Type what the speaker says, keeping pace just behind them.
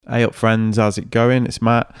Hey up friends, how's it going? It's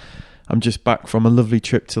Matt. I'm just back from a lovely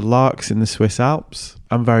trip to Larks in the Swiss Alps,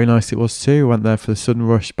 and very nice it was too. Went there for the Sudden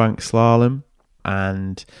Rush Bank Slalom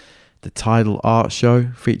and the Tidal Art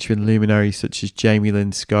Show featuring luminaries such as Jamie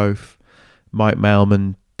Lynn Scove, Mike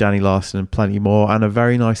Mailman, Danny Larson and plenty more, and a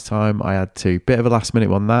very nice time I had too. Bit of a last minute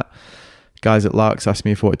one that. Guys at Larks asked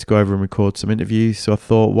me if I wanted to go over and record some interviews, so I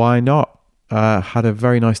thought why not? Had a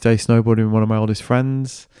very nice day snowboarding with one of my oldest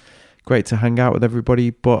friends. Great to hang out with everybody,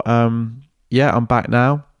 but yeah, I'm back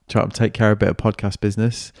now, trying to take care of a bit of podcast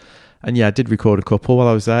business. And yeah, I did record a couple while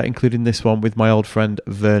I was there, including this one with my old friend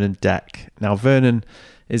Vernon Deck. Now, Vernon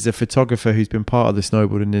is a photographer who's been part of the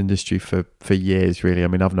snowboarding industry for years, really. I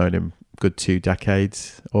mean, I've known him a good 2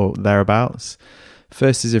 decades or thereabouts.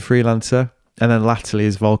 First as a freelancer, and then latterly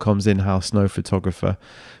as Volcom's in-house snow photographer,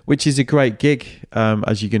 which is a great gig,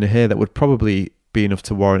 as you're going to hear, that would probably be enough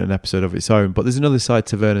to warrant an episode of its own. But there's another side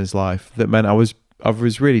to Vernon's life that meant I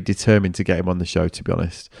was really determined to get him on the show, to be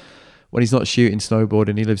honest. When he's not shooting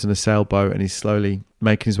snowboarding, he lives on a sailboat and he's slowly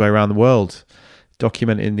making his way around the world,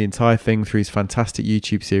 documenting the entire thing through his fantastic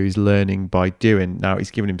YouTube series, Learning by Doing. Now,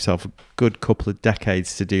 he's given himself a good couple of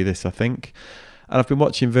decades to do this, I think. And I've been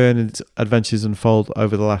watching Vernon's adventures unfold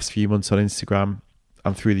over the last few months on Instagram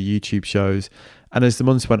and through the YouTube shows. And as the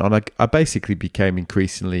months went on, I basically became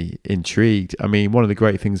increasingly intrigued. I mean, one of the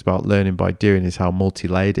great things about Learning by Doing is how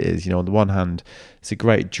multi-layered it is. You know, on the one hand, it's a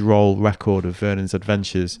great droll record of Vernon's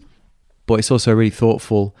adventures, but it's also a really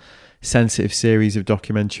thoughtful, sensitive series of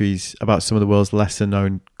documentaries about some of the world's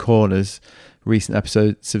lesser-known corners. Recent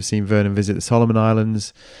episodes have seen Vernon visit the Solomon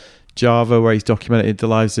Islands, Java, where he's documented the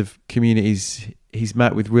lives of communities he's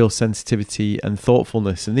met with real sensitivity and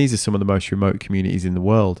thoughtfulness, and these are some of the most remote communities in the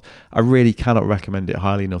world. I really cannot recommend it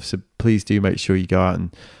highly enough, so please do make sure you go out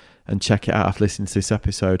and check it out after listening to this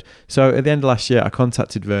episode. So at the end of last year, I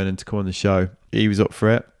contacted Vernon to come on the show. He was up for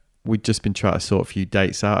it. We'd just been trying to sort a few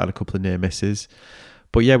dates out, had a couple of near misses.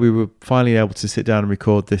 But yeah, we were finally able to sit down and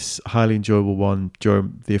record this highly enjoyable one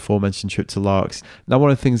during the aforementioned trip to Larks. Now,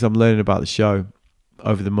 one of the things I'm learning about the show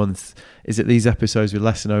over the month is that these episodes with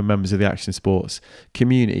lesser known members of the action sports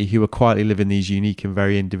community who are quietly living these unique and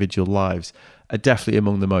very individual lives are definitely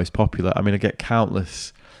among the most popular. I mean, I get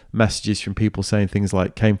countless messages from people saying things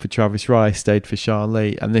like came for Travis Rice, stayed for Sean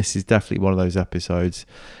Lee, and this is definitely one of those episodes.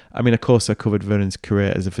 I mean, of course, I covered Vernon's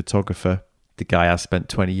career as a photographer. The guy has spent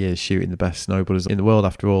 20 years shooting the best snowboarders in the world,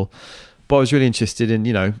 after all. But I was really interested in,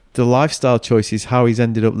 you know, the lifestyle choices, how he's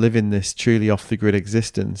ended up living this truly off-the-grid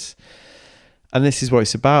existence. And this is what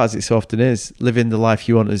it's about, as it so often is, living the life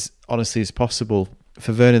you want as honestly as possible.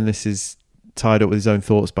 For Vernon, this is tied up with his own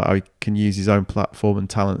thoughts about how he can use his own platform and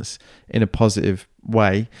talents in a positive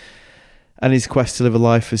way, and his quest to live a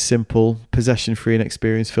life as simple, possession-free and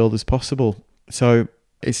experience-filled as possible. So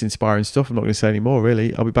it's inspiring stuff. I'm not going to say any more,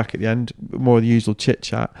 really. I'll be back at the end with more of the usual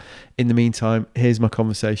chit-chat. In the meantime, here's my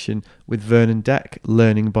conversation with Vernon Deck,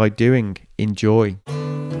 Learning by Doing. Enjoy.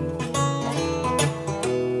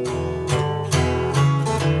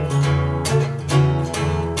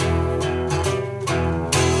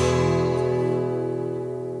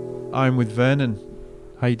 I'm with Vernon.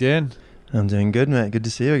 How you doing? I'm doing good, mate. Good to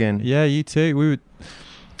see you again. Yeah, you too. We were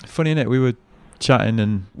funny, innit? We were chatting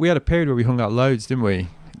and we had a period where we hung out loads, didn't we?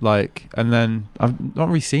 Like, and then I've not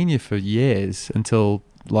really seen you for years until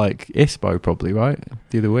like ISPO probably, right?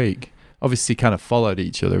 The other week. Obviously kind of followed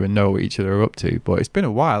each other and know what each other are up to, but it's been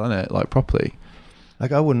a while, hasn't it? Like properly.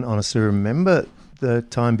 Like I wouldn't honestly remember the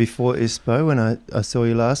time before ISPO when I saw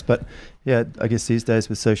you last, but yeah, I guess these days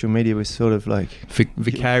with social media we're sort of like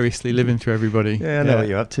vicariously living through everybody. Yeah, I know what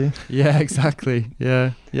you're up to. Yeah, exactly.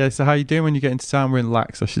 Yeah. So how you doing when you get into town? We're in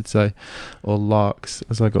Lax, I should say, or Larks,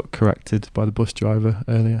 as I got corrected by the bus driver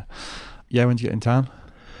earlier. Yeah, when did you get in town?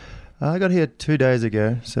 I got here 2 days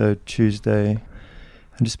ago, so Tuesday.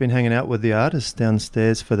 I've just been hanging out with the artists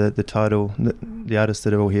downstairs for the Tidal, the artists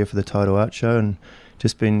that are all here for the Tidal Art Show, and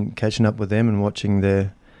just been catching up with them and watching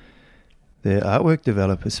their artwork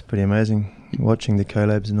develop. It's pretty amazing watching the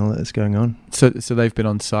collabs and all that's going on. So they've been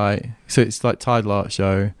on site. So it's like Tidal Art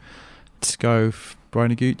Show. Scove,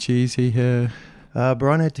 Brian Iguchi, is he here?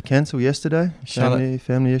 Brian had to cancel yesterday.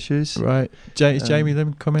 Family issues. Right. Is Jamie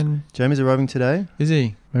Lim coming? Jamie's arriving today. Is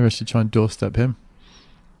he? Maybe I should try and doorstep him.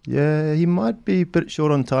 Yeah, he might be a bit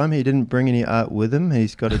short on time. He didn't bring any art with him.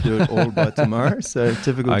 He's got to do it all by tomorrow. So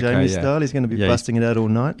typical Jamie style. He's going to be busting it out all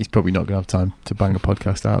night. He's probably not going to have time to bang a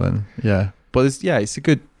podcast out then. Yeah. But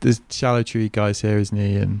there's Shallow Tree guys here, isn't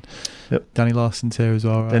he? And Danny Larson's here as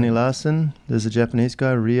well, right? Danny Larson. There's a Japanese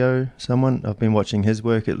guy, Rio, someone. I've been watching his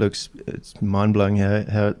work. It's mind-blowing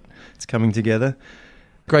how it's coming together.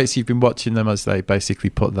 Great. So you've been watching them as they basically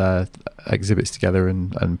put their exhibits together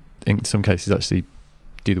and in some cases actually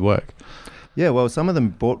do the work. Yeah, well, some of them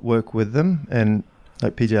brought work with them, and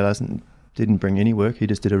like PJ Larson didn't bring any work. He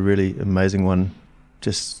just did a really amazing one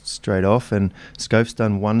just straight off. And Scope's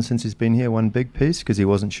done one since he's been here, one big piece, because he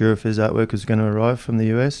wasn't sure if his artwork was going to arrive from the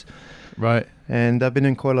US. Right. And they've been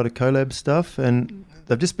in quite a lot of collab stuff, and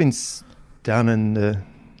they've just been down in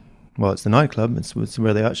it's the nightclub. It's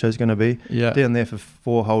where the art show's going to be. Yeah. Down there for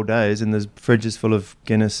 4 whole days, and there's fridges full of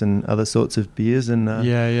Guinness and other sorts of beers, and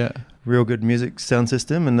real good music sound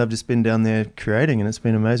system, and they've just been down there creating, and it's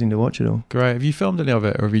been amazing to watch it all. Great. Have you filmed any of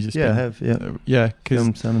it, or have you just I have.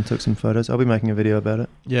 Filmed some and took some photos. I'll be making a video about it.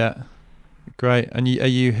 Yeah. Great. And are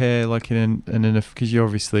you here like in because you're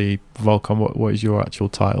obviously Volcom, what is your actual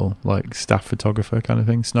title? Like staff photographer kind of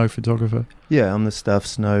thing? Snow photographer? Yeah, I'm the staff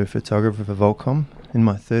snow photographer for Volcom in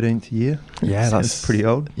my 13th year. Yeah, that's pretty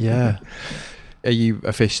old. Yeah. Are you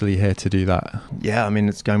officially here to do that? Yeah, I mean,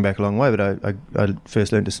 it's going back a long way, but I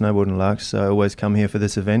first learned to snowboard in Larks, so I always come here for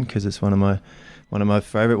this event because it's one of my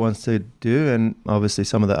favourite ones to do, and obviously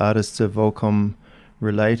some of the artists are Volcom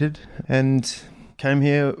related, and came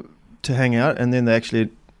here to hang out, and then they actually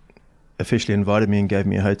officially invited me and gave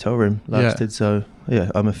me a hotel room. Larks did, so yeah,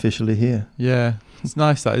 I'm officially here. Yeah. It's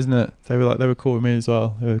nice that, isn't it? They were cool with me as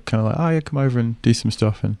well. They were kind of like, oh yeah, come over and do some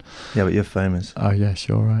stuff. And yeah, but you're famous. Oh yeah,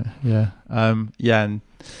 sure, right. Yeah. And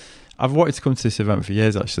I've wanted to come to this event for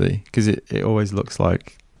years actually, because it always looks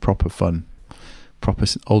like proper fun, proper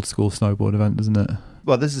old school snowboard event, doesn't it?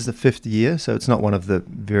 Well, this is the 5th year, so it's not one of the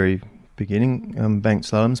very beginning bank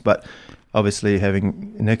slaloms, but obviously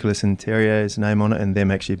having Nicholas and Terrier's name on it and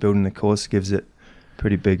them actually building the course gives it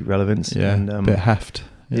pretty big relevance. Yeah, and, bit heft.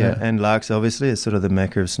 Yeah, and Larks obviously is sort of the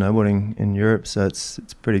mecca of snowboarding in Europe, so it's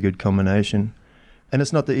a pretty good combination. And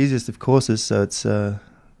it's not the easiest of courses, so it's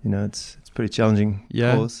it's pretty challenging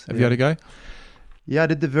course. Have you had a go? Yeah, I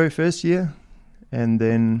did the very first year, and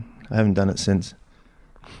then I haven't done it since.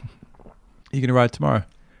 Are you going to ride tomorrow?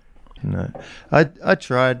 No, I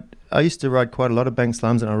tried. I used to ride quite a lot of bank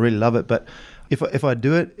slams, and I really love it. But if I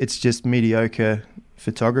do it, it's just mediocre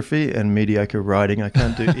photography and mediocre riding. I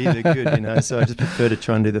can't do either good, so I just prefer to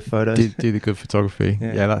try and do the photos. Do the good photography.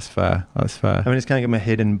 Yeah, that's fair. I mean, just can't get my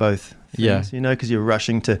head in both things, because you're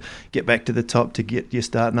rushing to get back to the top to get your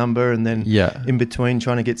start number, and then in between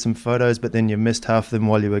trying to get some photos, but then you missed half of them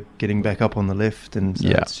while you were getting back up on the lift, and so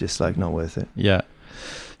it's just like not worth it. Yeah.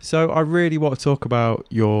 So I really want to talk about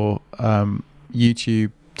your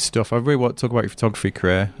YouTube stuff. I really want to talk about your photography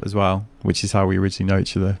career as well, which is how we originally know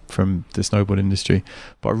each other from the snowboard industry.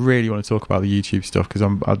 But I really want to talk about the YouTube stuff because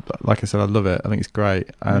like I said, I love it. I think it's great,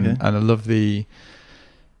 and I love the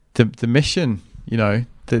mission,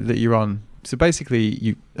 that you're on. So basically,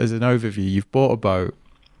 you, as an overview, you've bought a boat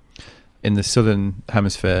in the southern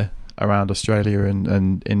hemisphere around Australia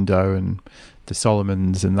and Indo and the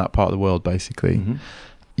Solomons and that part of the world. Basically,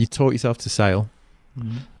 you taught yourself to sail.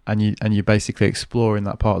 And you're basically exploring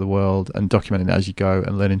that part of the world and documenting it as you go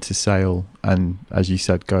and learning to sail, and as you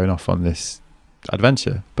said, going off on this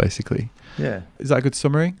adventure basically. Yeah. Is that a good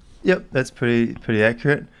summary? Yep, that's pretty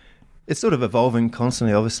accurate. It's sort of evolving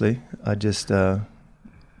constantly, obviously. I just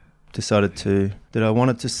decided that I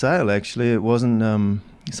wanted to sail. Actually, it wasn't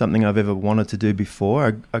something I've ever wanted to do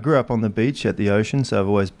before. I grew up on the beach at the ocean, so I've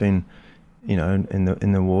always been in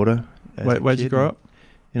the water. Where'd you grow up?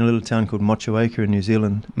 In a little town called Motueka in New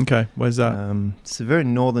Zealand. Okay, where's that? It's the very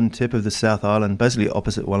northern tip of the South Island, basically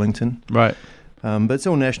opposite Wellington. Right. But it's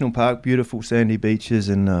all national park, beautiful sandy beaches,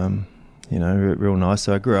 and real nice.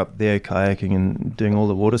 So I grew up there kayaking and doing all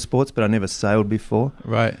the water sports, but I never sailed before.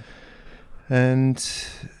 Right. And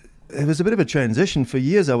it was a bit of a transition. For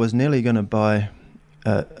years I was nearly going to buy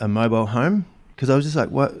a mobile home because I was just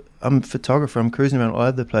like, what? I'm a photographer, I'm cruising around all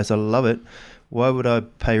over the place, I love it. Why would I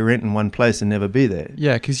pay rent in one place and never be there?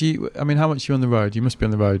 Yeah, because how much are you on the road? You must be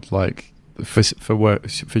on the road like for work,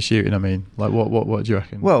 for shooting. I mean, like what do you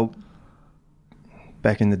reckon? Well,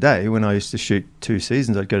 back in the day when I used to shoot 2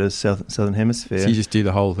 seasons, I'd go to the southern hemisphere. So you just do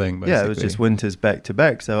the whole thing, basically. Yeah, it was just winters back to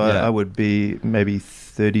back. So I would be maybe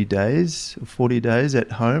 30 days, 40 days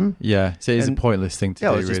at home. Yeah, so it's a pointless thing to do.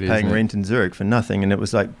 Yeah, I was just paying rent in Zurich for nothing, and it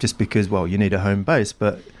was like just because you need a home base,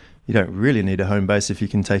 but you don't really need a home base if you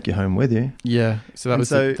can take your home with you. Yeah, so that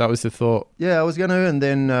was the thought. Yeah, I was going to, and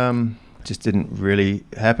then just didn't really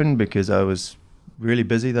happen because I was really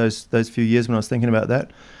busy those few years when I was thinking about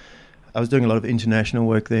that. I was doing a lot of international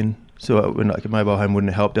work then, so when like a mobile home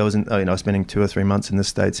wouldn't have helped. I was spending 2 or 3 months in the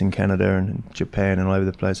States, in Canada, and in Japan, and all over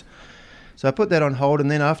the place. So I put that on hold,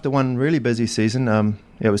 and then after one really busy season,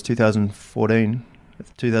 it was 2014,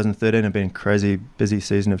 2013 had been a crazy busy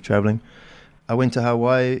season of traveling. I went to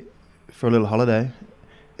Hawaii for a little holiday.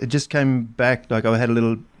 It just came back, like I had a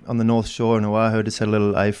little, on the North Shore in Oahu, I just had a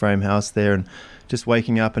little A-frame house there, and just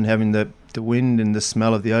waking up and having the wind and the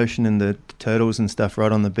smell of the ocean and the turtles and stuff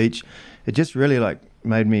right on the beach, it just really like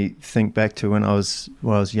made me think back to when I was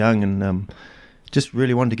young, and just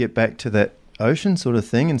really wanted to get back to that ocean sort of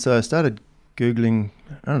thing. And so I started Googling,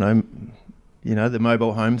 I don't know, you know, the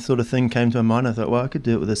mobile home sort of thing came to my mind. I thought, well, I could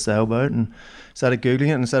do it with a sailboat, and started Googling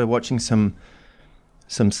it and started watching some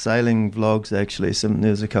sailing vlogs actually.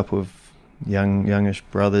 There was a couple of youngish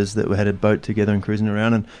brothers that had a boat together and cruising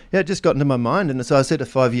around, and it just got into my mind, and so I set a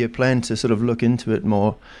 5-year plan to sort of look into it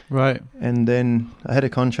more. Right. And then I had a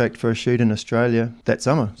contract for a shoot in Australia that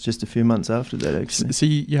summer. It's just a few months after that actually. So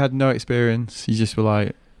you had no experience, you just were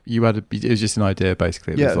like, it was just an idea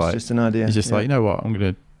basically. It was just an idea. It's just like, you know what, I'm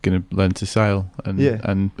gonna learn to sail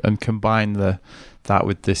and combine that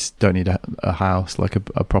with this, don't need a house, like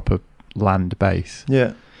a proper land base.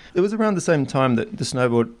 Yeah. It was around the same time that the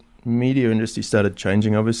snowboard media industry started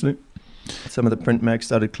changing, obviously. Some of the print mags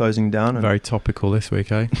started closing down. Very topical this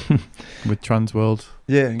week, eh? With Transworld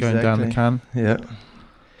going down the can. Yeah.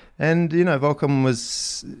 And, you know, Volcom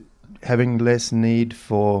was having less need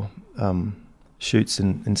for shoots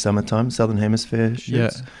in summertime, Southern Hemisphere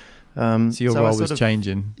shoots. Yeah. So your role was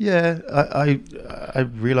changing. Yeah. I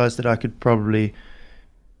realised that I could probably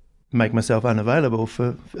make myself unavailable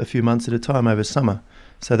for a few months at a time over summer.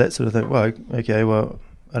 So that sort of thing, well, okay, well,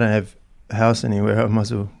 I don't have a house anywhere. I might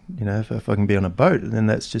as well, you know, if I can be on a boat, then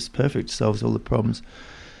that's just perfect. Solves all the problems.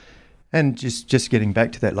 And just getting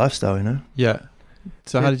back to that lifestyle, you know. Yeah.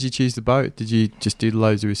 So how did you choose the boat? Did you just do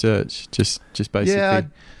loads of research? Just basically. Yeah, I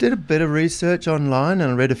did a bit of research online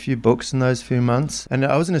and I read a few books in those few months. And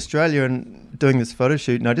I was in Australia and doing this photo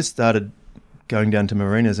shoot, and I just started going down to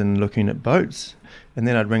marinas and looking at boats. And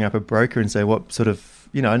then I'd ring up a broker and say, what sort of,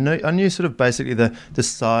 you know, I knew sort of basically the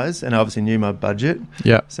size, and I obviously knew my budget.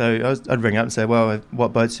 Yeah. So I'd ring up and say, well,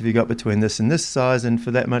 what boats have you got between this and this size and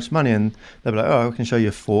for that much money? And they'd be like, oh, I can show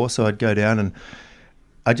you 4. So I'd go down, and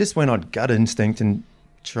I just went on gut instinct and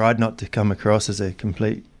tried not to come across as a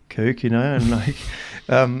complete kook, you know, and like...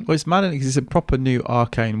 well, it's mad because it's a proper new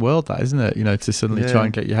arcane world, that, isn't it? You know, to suddenly try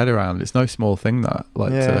and get your head around. It's no small thing, that.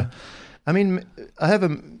 Like, I mean, I have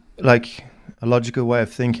a logical way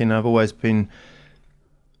of thinking. I've always been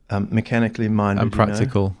mechanically minded and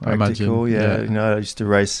practical, you know? I imagine. Yeah. You know, I used to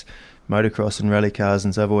race motocross and rally cars,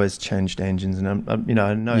 and so I've always changed engines, and I'm you know,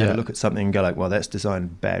 I know how to look at something and go like, well, that's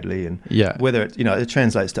designed badly, and whether it, you know, it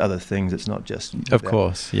translates to other things. It's not just of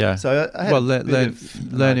course, yeah. So I had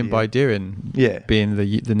learning by doing, being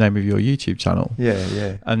the name of your YouTube channel,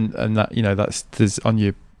 and that, you know, there's on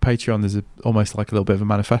your Patreon, there's almost like a little bit of a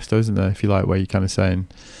manifesto, isn't there, if you like, where you're kind of saying,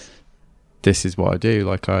 this is what I do.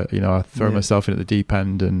 Like, I throw myself in at the deep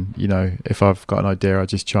end, and, you know, if I've got an idea, I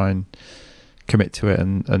just try and commit to it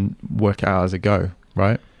and work it out as I go,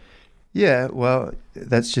 right? Yeah, well,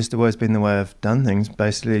 that's just always been the way I've done things.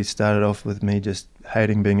 Basically started off with me just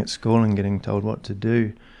hating being at school and getting told what to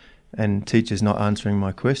do, and teachers not answering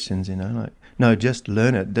my questions, you know, like, no, just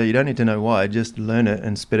learn it. You don't need to know why, just learn it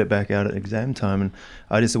and spit it back out at exam time. And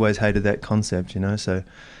I just always hated that concept, you know, so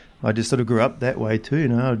I just sort of grew up that way too, you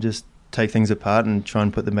know. I'd just take things apart and try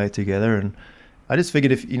and put them back together, and I just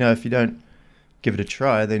figured if you don't give it a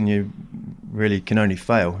try, then you really can only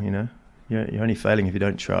fail, you know. You're only failing if you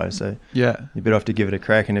don't try, so you're better off to give it a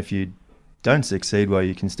crack, and if you don't succeed, well,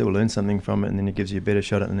 you can still learn something from it, and then it gives you a better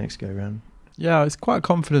shot at the next go round. Yeah, it's quite a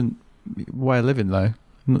confident way of living, though.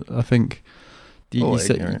 I think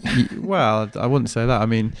well, I wouldn't say that. I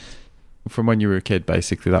mean, from when you were a kid,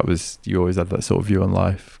 basically, that was, you always had that sort of view on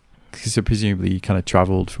life. So presumably you kind of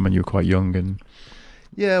travelled from when you were quite young, and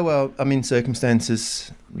well, I mean,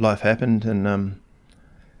 circumstances, life happened, and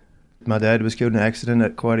my dad was killed in an accident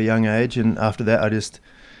at quite a young age, and after that I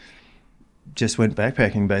just went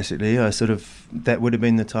backpacking. Basically, that would have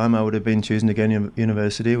been the time I would have been choosing to go to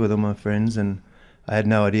university with all my friends, and I had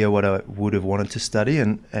no idea what I would have wanted to study,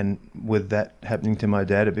 and with that happening to my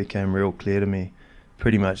dad, it became real clear to me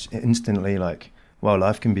pretty much instantly, like, well,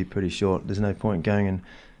 life can be pretty short. There's no point going and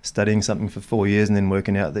studying something for 4 years and then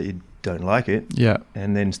working out that you don't like it,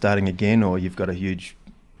 and then starting again, or you've got a huge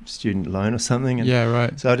student loan or something.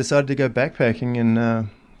 And so I decided to go backpacking, and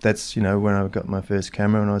that's, you know, when I got my first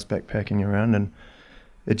camera, when I was backpacking around, and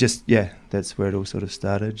it just, that's where it all sort of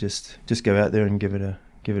started. Just go out there and give it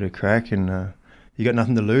a crack, and you got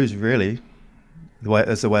nothing to lose, really.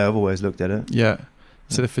 That's the way I've always looked at it. Yeah.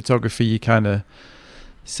 So the photography, you kind of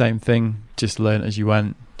same thing, just learn as you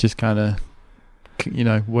went, just kind of, you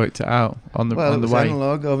know, worked it out on the way. Well, it was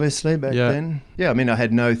analog, obviously, back then. Yeah, I mean, I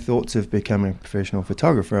had no thoughts of becoming a professional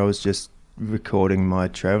photographer. I was just recording my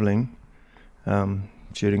travelling,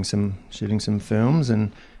 shooting some films,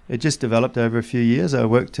 and it just developed over a few years. I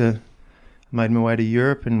made my way to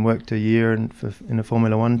Europe and worked a year in a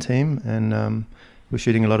Formula One team, and we're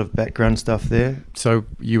shooting a lot of background stuff there. So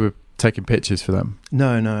you were taking pictures for them?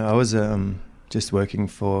 No, I was just working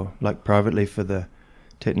privately for the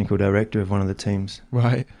technical director of one of the teams.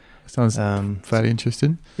 Right. Sounds fairly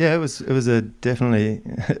interesting. Yeah, it was definitely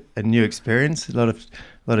a new experience. A lot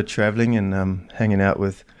of traveling and hanging out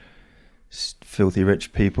with filthy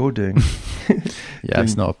rich people doing.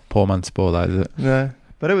 It's not a poor man's sport, that is it? No,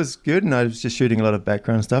 but it was good, and I was just shooting a lot of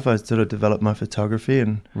background stuff. I sort of developed my photography,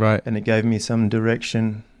 and it gave me some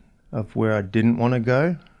direction of where I didn't want to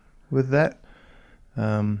go with that.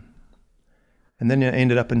 And then I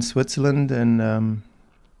ended up in Switzerland and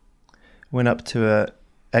went up to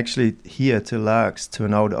here to Largs, to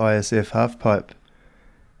an old ISF halfpipe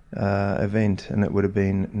event, and it would have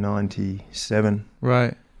been 97.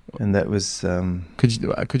 Right. And that was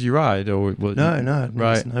could you ride or no, I'd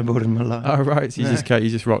never snowboarded in my life. Oh right, so you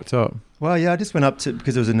just rocked up. Well, yeah, I just went up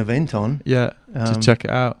because there was an event on. Yeah, to check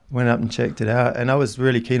it out. Went up and checked it out, and I was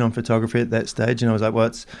really keen on photography at that stage, and I was like, well,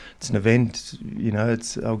 it's an event,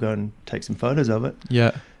 I'll go and take some photos of it.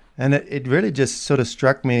 Yeah. And it really just sort of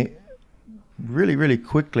struck me really, really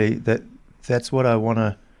quickly that's what I want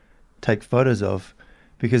to take photos of,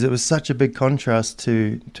 because it was such a big contrast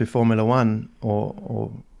to Formula One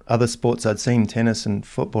or other sports I'd seen, tennis and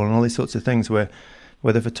football and all these sorts of things, where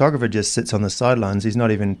the photographer just sits on the sidelines. He's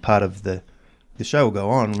not even part of the show will go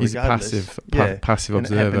on. He's regardless. passive and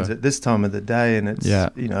observer. It happens at this time of the day, and it's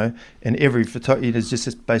and every there's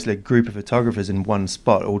just basically a group of photographers in one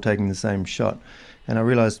spot, all taking the same shot. And I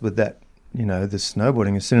realized with that, the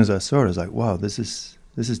snowboarding, as soon as I saw it, I was like, wow, this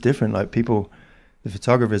is different. Like the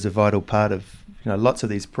photographer is a vital part of, lots of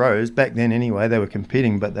these pros back then anyway, they were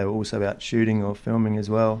competing, but they were also out shooting or filming as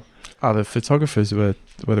well. Oh, the photographers were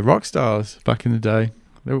the rock stars back in the day.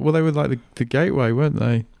 They were like the gateway, weren't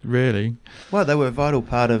they? Really? Well, they were a vital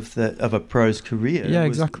part of a pro's career. Yeah,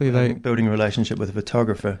 exactly. They building a relationship with a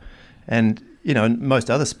photographer, and in most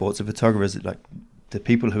other sports, the photographers, like the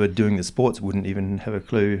people who are doing the sports, wouldn't even have a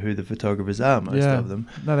clue who the photographers are. Most of them.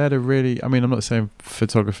 No, they had a really. I mean, I'm not saying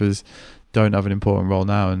photographers don't have an important role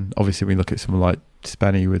now, and obviously we look at someone like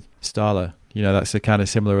Spenny with Starla. That's a kind of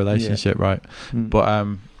similar relationship, right? Mm. But I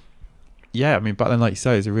mean, back then, like you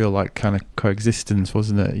say, it's a real kind of coexistence,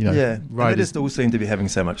 wasn't it? And they just all seemed to be having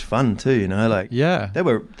so much fun too. They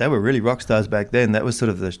were really rock stars back then. That was sort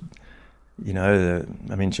of the,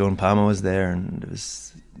 Sean Palmer was there, and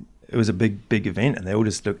it was a big event, and they all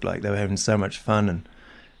just looked like they were having so much fun,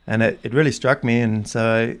 and it really struck me, and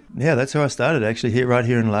so that's how I started actually right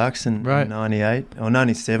here in Largs in 98 or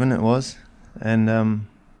 97 it was, and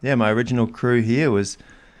my original crew here was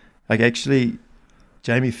actually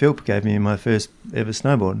Jamie Philp gave me my first ever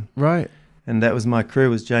snowboard. Right. And that was my crew,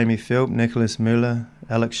 was Jamie Philp, Nicholas Müller,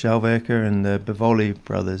 Alex Schalwerker, and the Bavoli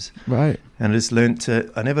brothers. Right. And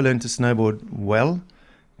I never learned to snowboard well,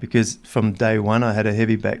 because from day one I had a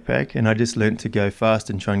heavy backpack, and I just learned to go fast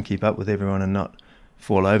and try and keep up with everyone and not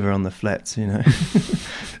fall over on the flats,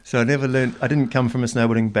 So I never learned. I didn't come from a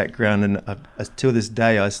snowboarding background, and till this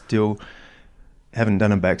day I still haven't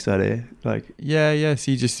done a backside air.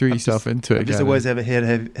 So you just threw yourself into it. I've just always had a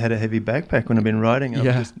heavy backpack when I've been riding.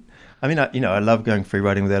 I love going free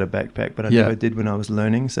riding without a backpack, but I never did when I was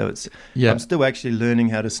learning. So I'm still actually learning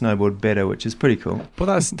how to snowboard better, which is pretty cool.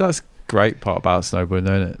 Well, that's great part about snowboarding,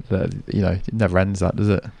 isn't it? That it never ends, that does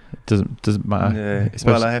it? It doesn't matter. Yeah.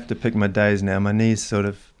 Well, I have to pick my days now. My knees sort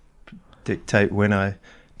of dictate when I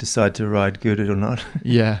decide to ride good or not.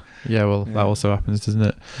 That also happens, doesn't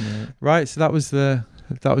it? Right, so that was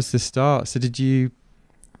the start. So did you,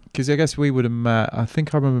 because I guess we would have met, I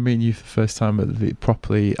think I remember meeting you for the first time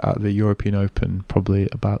properly at the European Open, probably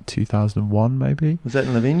about 2001 maybe. Was that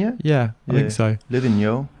in Lavinia? I think so.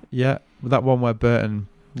 Lavinia. That one where Burton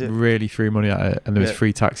really threw money at it, and there was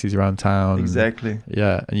free taxis around town. Exactly.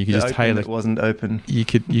 And you could just hail it. It wasn't open. You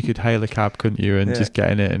could hail a cab, couldn't you, and just get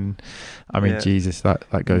in it. And I mean, Jesus, that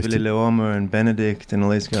goes Billy Leoma and Benedict and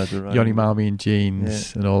all these guys were riding. Yoni Malmi and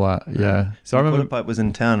Jeans and all that. So I remember Pipe was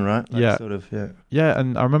in town, right?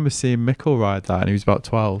 And I remember seeing Mikkel ride that, and he was about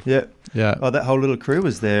 12. Oh, that whole little crew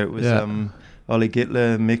was there. It was Ollie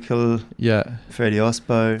Gittler, Mikkel, Freddie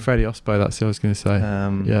Osbo. That's what I was going to say.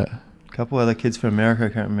 A couple other kids from America, I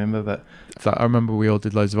can't remember, but I remember we all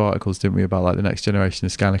did loads of articles, didn't we, about like the next generation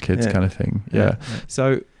of Scanner Kids kind of thing.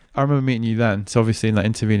 So I remember meeting you then. So obviously in that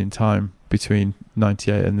intervening time between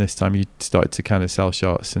 98 and this time, you started to kind of sell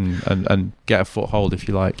shots and get a foothold, if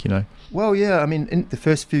you like, you know. Well, yeah, I mean, in the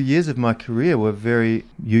first few years of my career were very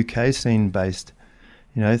UK scene based.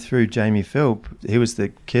 You know, through Jamie Philp, he was the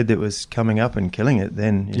kid that was coming up and killing it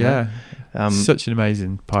then. You know? Such an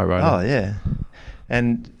amazing pipe rider. Oh yeah,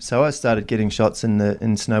 and so I started getting shots in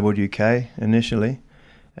Snowboard UK initially,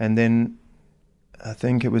 and then I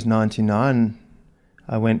think it was '99.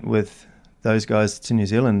 I went with those guys to New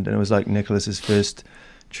Zealand, and it was like Nicholas's first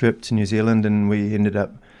trip to New Zealand, and we ended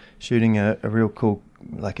up shooting a real cool,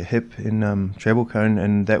 like a hip in Treble Cone,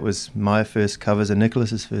 and that was my first covers and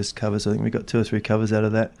Nicholas's first covers. I think we got 2 or 3 covers out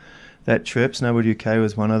of that trip. Snowboard UK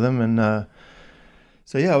was one of them, and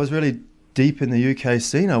so yeah, I was really deep in the UK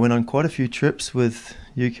scene. I went on quite a few trips with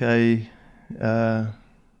UK.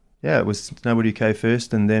 It was Snowboard UK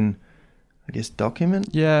first, and then I guess Document.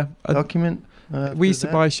 Yeah, Document. We used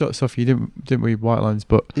to buy shots off you, didn't we? White Lines,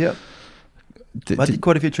 but yeah. I did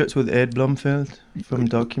quite a few trips with Ed Blomfield from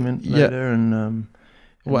Document later, and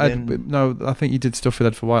no, I think you did stuff with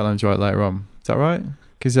Ed for White Lines right later on. Is that right?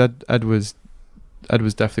 Because Ed was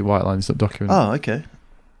definitely White Lines, not Document. Oh, okay.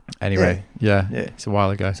 Anyway, yeah, it's a while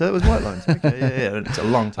ago. So it was White Lines. Okay, yeah, it's a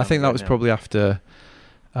long time. I think that was probably after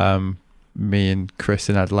me and Chris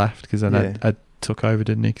and Ed left, because then Ed took over,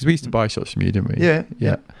 didn't he? Because we used to buy shots from you, didn't we?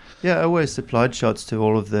 Yeah, I always supplied shots to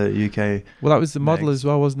all of the UK. Well, that was the model as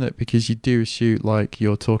well, wasn't it? Because you do a shoot like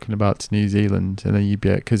you're talking about to New Zealand, and then you'd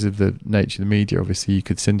be, because of the nature of the media, obviously you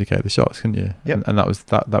could syndicate the shots, couldn't you? Yep. And that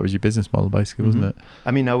was your business model, basically, wasn't it?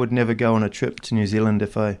 I mean, I would never go on a trip to New Zealand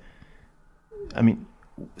if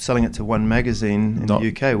selling it to one magazine in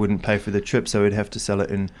the UK wouldn't pay for the trip, so we'd have to sell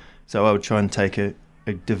it in. So I would try and take a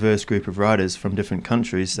diverse group of riders from different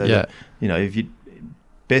countries. So that, you know, if you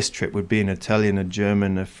best trip would be an Italian, a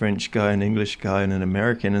German, a French guy, an English guy, and an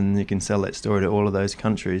American, and you can sell that story to all of those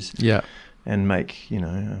countries. Yeah, and make, you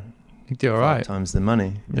know, you do all right, 5 times the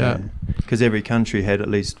money. Yeah, because every country had at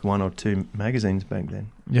least 1 or 2 magazines back then.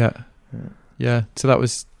 Yeah. So that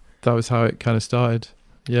was how it kind of started.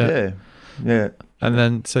 Yeah. And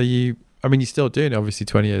then so you're still doing it, obviously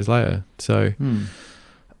 20 years later. So,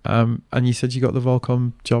 and you said you got the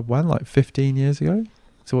Volcom job when, like 15 years ago?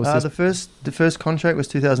 So what's the first contract was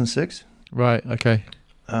 2006. Right. Okay.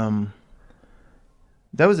 That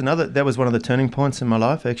was one of the turning points in my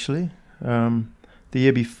life, actually. The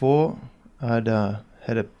year before, I'd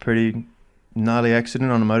had a pretty gnarly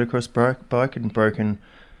accident on a motocross bike and broken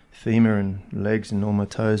femur and legs and all my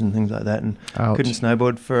toes and things like that, and couldn't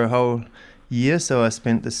snowboard for a whole year. So I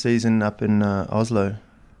spent the season up in Oslo,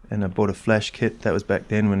 and I bought a flash kit. That was back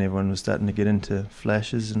then when everyone was starting to get into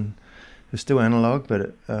flashes, and it was still analog,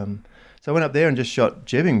 but so I went up there and just shot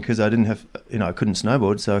jibbing because I didn't have, I couldn't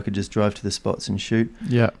snowboard, so I could just drive to the spots and shoot.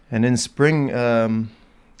 Yeah. And in spring, the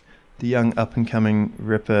young up-and-coming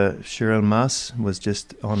ripper Cheryl Maas was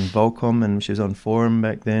just on Volcom, and she was on Forum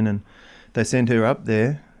back then, and they sent her up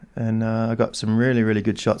there, and I got some really, really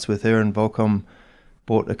good shots with her, and Volcom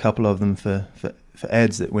bought a couple of them for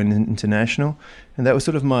ads that went international, and that was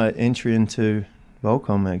sort of my entry into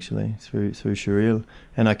Volcom, actually, through Cheryl,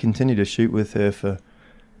 and I continued to shoot with her for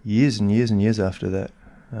years and years and years after that.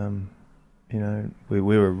 We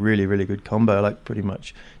were a really, really good combo. Like pretty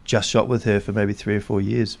much just shot with her for maybe 3 or 4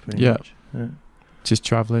 years, pretty much. Yeah. Just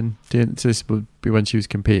traveling. So this would be when she was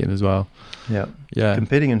competing as well. Yeah.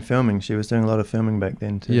 Competing and filming. She was doing a lot of filming back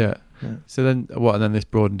then too. Yeah. So then what? And then this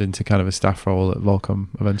broadened into kind of a staff role at Volcom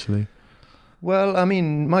eventually. Well, I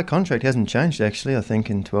mean, my contract hasn't changed, actually, I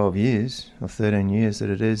think in 12 years or 13 years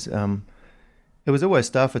that it is. It was always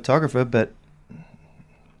staff photographer, but,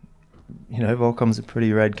 Volcom's a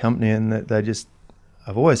pretty rad company, and that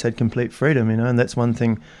I've always had complete freedom, and that's one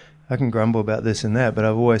thing. I can grumble about this and that, but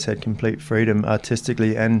I've always had complete freedom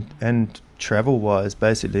artistically and travel-wise,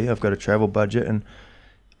 basically. I've got a travel budget, and,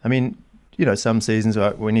 some seasons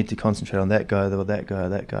we need to concentrate on that guy or that guy or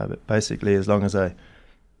that guy, but basically as long as I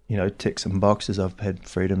tick some boxes, I've had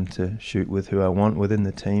freedom to shoot with who I want within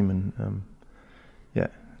the team, and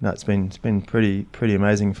it's been pretty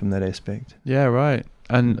amazing from that aspect. Yeah, right.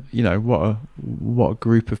 And what a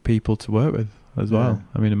group of people to work with as well.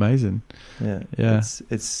 I mean, amazing. Yeah.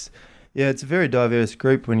 It's a very diverse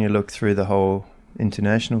group when you look through the whole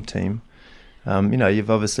international team.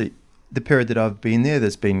 You've obviously, the period that I've been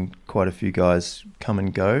there's been quite a few guys come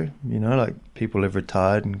and go. Like people have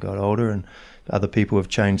retired and got older, and other people have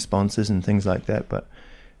changed sponsors and things like that, but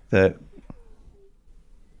there's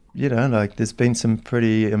been some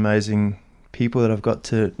pretty amazing people that I've got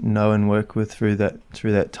to know and work with through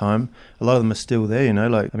that time. A lot of them are still there,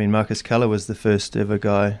 Marcus Keller was the first ever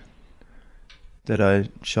guy that I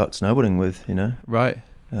shot snowboarding with, you know, Right.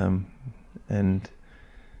 and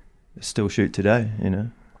still shoot today, you know.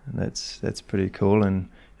 And that's pretty cool. And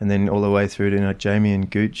then all the way through to, you know, Jamie and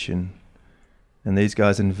Gooch and these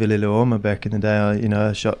guys in Villelorme back in the day.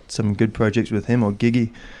 I shot some good projects with him, or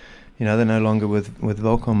Giggy. You know, they're no longer with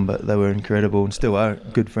Volcom, but they were incredible and still are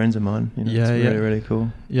good friends of mine. You know, Yeah, it's really, really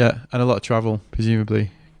cool. Yeah, and a lot of travel, presumably.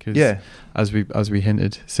 'Cause Yeah. as we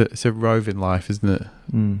hinted, it's a roving life, isn't it?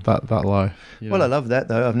 That life. You Well, know. I love that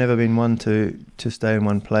though. I've never been one to stay in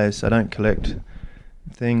one place. I don't collect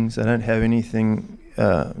things. I don't have anything.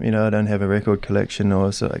 I don't have a record collection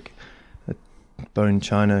or like a bone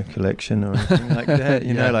china collection or anything like that.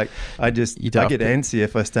 You Yeah. know, like I get antsy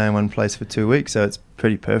if I stay in one place for 2 weeks. So it's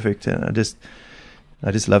pretty perfect. And I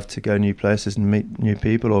just love to go new places and meet new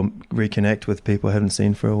people or reconnect with people I haven't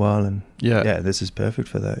seen for a while. And yeah, this is perfect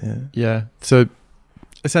for that. Yeah. Yeah. So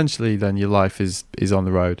essentially, then your life is on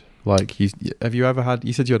the road. Like, have you ever had?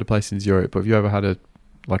 You said you had a place in Zurich, but have you ever had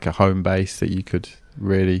a home base that you could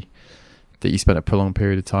really, that you spent a prolonged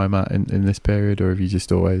period of time at in this period, or have you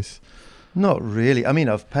just always? Not really. I mean,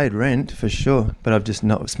 I've paid rent for sure, but I've just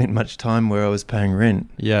not spent much time where I was paying rent.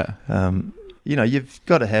 Yeah. You've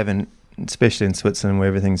got to have especially in Switzerland where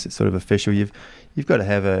everything's sort of official, you've got to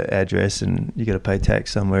have an address and you got to pay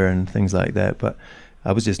tax somewhere and things like that. But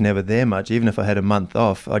I was just never there much. Even if I had a month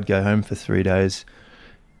off, I'd go home for 3 days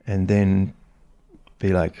and then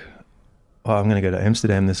be like, oh, I'm going to go to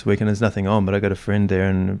Amsterdam this week and there's nothing on, but I got a friend there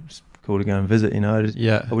and it's cool to go and visit, you know.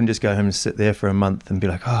 I wouldn't just go home and sit there for a month and be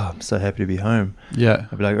like, oh, I'm so happy to be home. Yeah.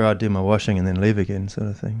 I'd be like, oh, I'd do my washing and then leave again, sort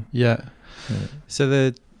of thing. Yeah.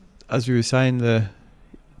 So as we were saying, the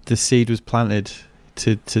seed was planted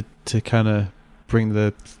to kind of bring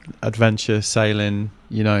the adventure sailing,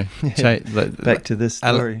 you know, back to this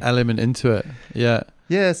story element into it. Yeah.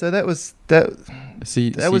 Yeah. So that was that.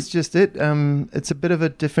 That was just it. It's a bit of a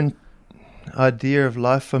different idea of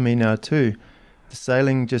life for me now too. The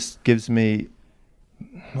sailing just gives me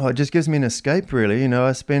an escape, really. You know,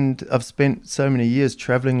 I've spent so many years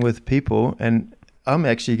traveling with people, and I'm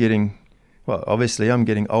actually getting. Well, obviously, I'm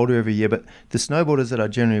getting older every year, but the snowboarders that I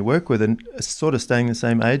generally work with are sort of staying the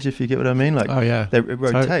same age, if you get what I mean. Like, oh yeah, it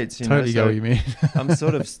rotates. Totally get what you mean. I'm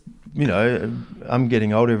sort of, I'm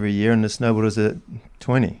getting older every year, and the snowboarders are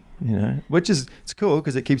 20. You know, which is it's cool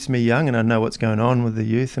because it keeps me young, and I know what's going on with the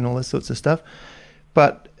youth and all this sorts of stuff.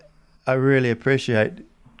 But I really appreciate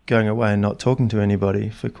going away and not talking to anybody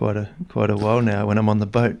for quite a while now when I'm on the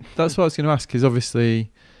boat. That's what I was going to ask, because obviously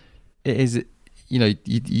it is. You know,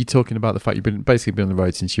 you're talking about the fact you've been on the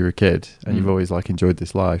road since you were a kid, and you've always enjoyed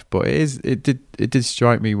this life. But it did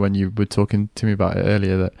strike me when you were talking to me about it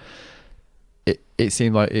earlier that it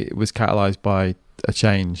seemed like it was catalyzed by a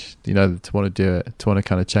change. You know, to want to do it, to want to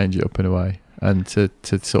kind of change it up in a way, and to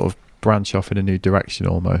sort of branch off in a new direction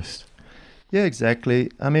almost. Yeah,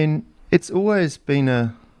 exactly. I mean, it's always been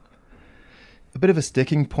a bit of a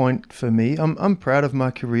sticking point for me. I'm proud of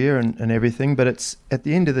my career and everything, but it's at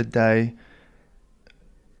the end of the day.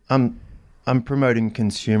 I'm promoting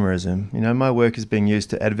consumerism. You know, my work is being used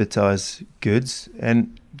to advertise goods,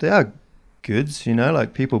 and they are goods. You know,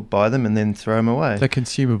 like people buy them and then throw them away. They're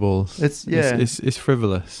consumables. It's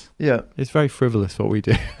frivolous. Yeah, it's very frivolous what we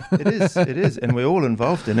do. It is, and we're all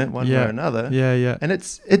involved in it one way or another. Yeah. And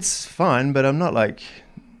it's fine, but I'm not like,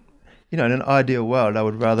 you know, in an ideal world, I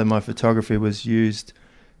would rather my photography was used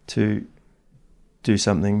to do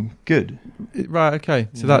something good. Right, okay.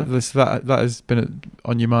 So that has been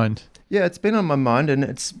on your mind. Yeah, it's been on my mind, and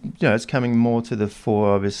it's it's coming more to the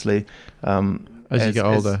fore, obviously. As you get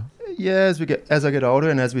older. As I get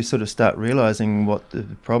older, and as we sort of start realizing what the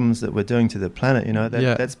problems that we're doing to the planet, you know,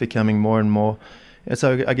 that's becoming more and more. And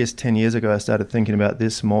so I guess 10 years ago I started thinking about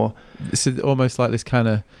this more. It's almost like this kind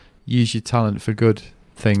of use your talent for good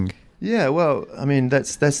thing. Yeah, well, I mean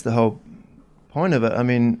that's the whole point of it. I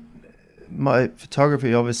mean, my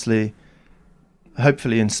photography obviously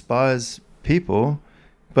hopefully inspires people,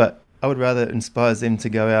 but I would rather inspire them to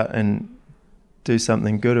go out and do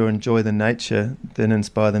something good or enjoy the nature than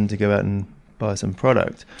inspire them to go out and buy some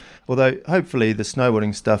product. Although hopefully the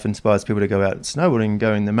snowboarding stuff inspires people to go out snowboarding and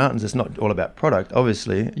go in the mountains. It's not all about product,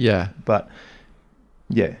 obviously. Yeah. But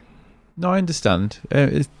yeah. No, I understand.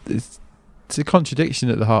 It's a contradiction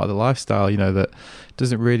at the heart of the lifestyle, you know, that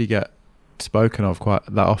doesn't really get spoken of quite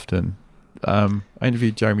that often. I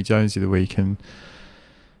interviewed Jeremy Jones the other week, and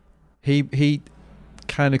he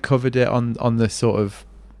kind of covered it on the sort of,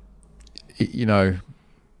 you know,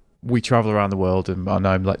 we travel around the world, and I know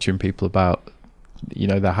I'm lecturing people about, you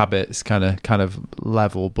know, their habits kind of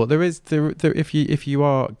level, but there if you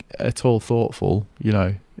are at all thoughtful, you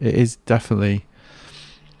know, it is definitely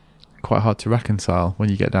quite hard to reconcile when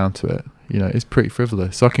you get down to it. You know, it's pretty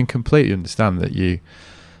frivolous. So I can completely understand that you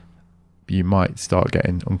might start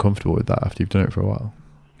getting uncomfortable with that after you've done it for a while.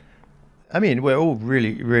 I mean, we're all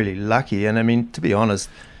really, really lucky. And I mean, to be honest,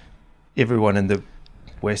 everyone in the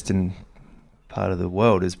Western part of the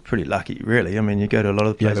world is pretty lucky, really. I mean, you go to a lot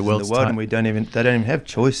of places in the world and they don't even have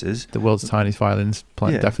choices. The world's tiniest violins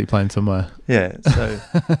definitely playing somewhere. Yeah. So,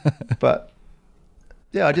 but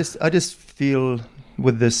yeah, I just feel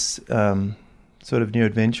with this sort of new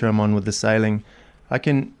adventure I'm on with the sailing, I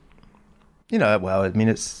can, well, I mean,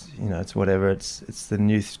 it's whatever. It's the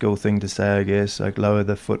new school thing to say, I guess, like lower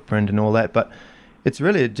the footprint and all that. But it's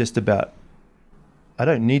really just about, I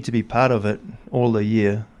don't need to be part of it all the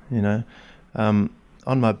year, On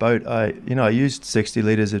my boat, I used 60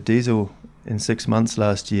 litres of diesel in 6 months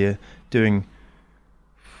last year, doing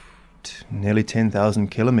nearly 10,000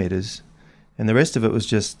 kilometres. And the rest of it was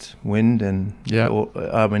just wind and,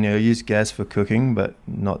 I used gas for cooking, but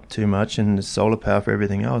not too much, and solar power for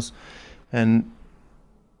everything else. And,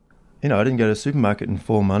 I didn't go to the supermarket in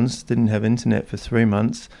 4 months, didn't have internet for 3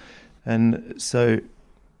 months. And so,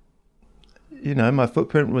 my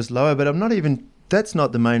footprint was lower, but that's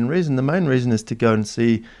not the main reason. The main reason is to go and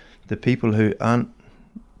see the people who aren't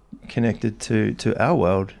connected to our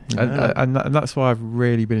world. And that's why I've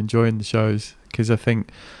really been enjoying the shows, because I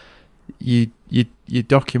think you're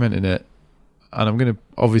documenting it, and I'm going to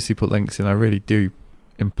obviously put links in. I really do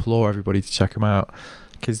implore everybody to check them out,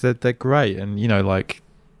 because they're great, and you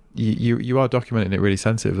are documenting it really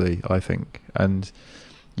sensitively, I think, and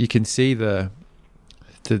you can see the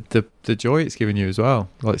joy it's given you as well,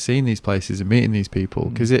 like seeing these places and meeting these people,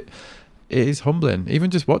 because it is humbling.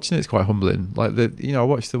 Even just watching it's quite humbling. Like I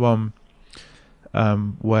watched the one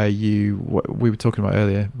where we were talking about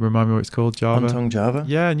earlier. Remind me what it's called? Java. Ontong Java.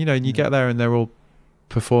 Yeah, and you get there and they're all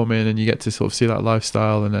performing, and you get to sort of see that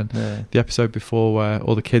lifestyle. And then the episode before where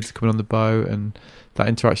all the kids are coming on the boat and that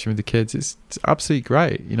interaction with the kids, it's absolutely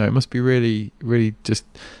great. It must be really, really just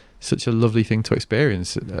such a lovely thing to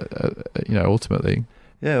experience. Ultimately.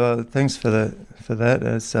 Yeah, well, thanks for that.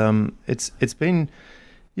 It's been,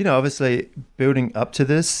 obviously building up to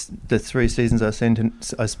this. The 3 seasons I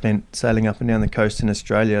spent sailing up and down the coast in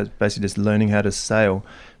Australia, basically just learning how to sail.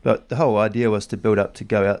 But the whole idea was to build up, to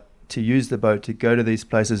go out, to use the boat, to go to these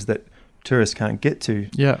places that tourists can't get to.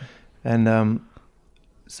 Yeah. And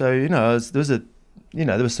so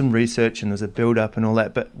there was some research and there's a build up and all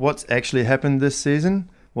that. But what's actually happened this season,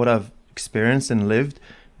 what I've experienced and lived,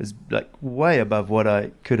 is like way above what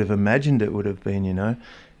I could have imagined it would have been,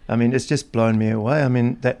 I mean, it's just blown me away. I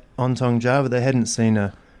mean, that Ontong Java, they hadn't seen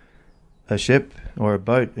a ship or a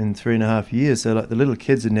boat in 3.5 years. So like the little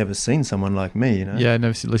kids had never seen someone like me, Yeah,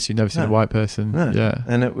 never seen a white person. No. Yeah.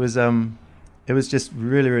 And it was just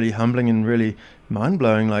really, really humbling and really mind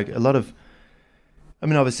blowing. Like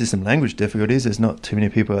obviously some language difficulties. There's not too many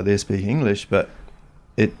people out there speak English, but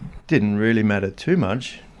it didn't really matter too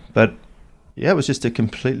much. But yeah, it was just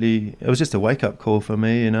a wake up call for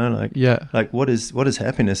me, like what is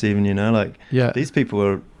happiness even, these people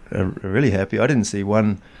are really happy. I didn't see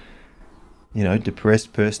one,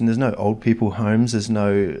 depressed person. There's no old people homes. There's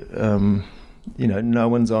no, no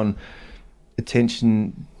one's on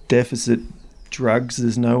attention deficit drugs.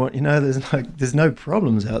 There's no one, there's no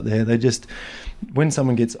problems out there. They just, when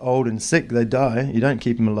someone gets old and sick, they die. You don't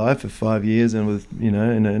keep them alive for 5 years and with, in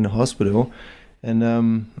a hospital.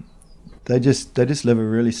 And, they just live a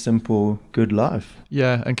really simple, good life.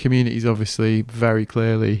 Yeah, and communities obviously very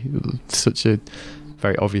clearly, such a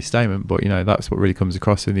very obvious statement, but that's what really comes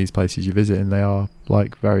across in these places you visit, and they are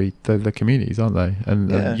like they're communities, aren't they?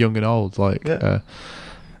 And young and old, like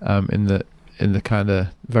in the kind of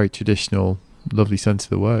very traditional, lovely sense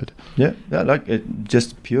of the word. Yeah, like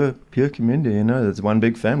just pure community. There's one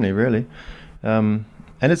big family really, and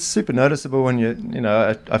it's super noticeable when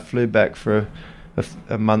I flew back for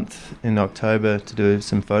a month in October to do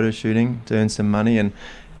some photo shooting, to earn some money, and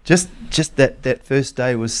just that first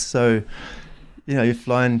day was so, you're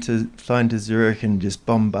flying to Zurich and just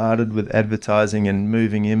bombarded with advertising and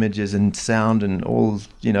moving images and sound and all,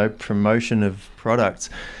 promotion of products.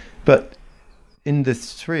 But in the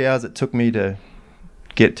 3 hours it took me to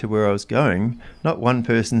get to where I was going, not one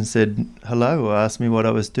person said hello or asked me what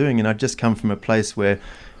I was doing. And I'd just come from a place where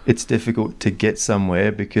it's difficult to get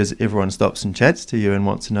somewhere because everyone stops and chats to you and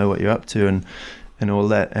wants to know what you're up to and all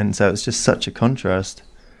that. And so it's just such a contrast.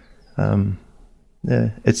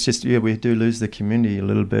 It's just, we do lose the community a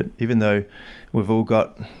little bit, even though we've all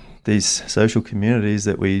got these social communities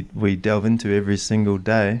that we delve into every single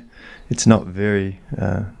day. It's not very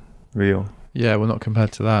real. Yeah, well, not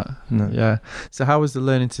compared to that. No. Yeah. So how was the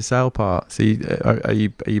learning to sail part? So are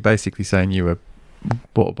you basically saying you were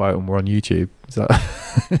bought a boat and were on YouTube? Is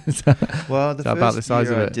that, Well, the is that first about the size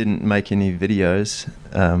year of I it? didn't make any videos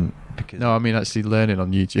because. No, I mean actually learning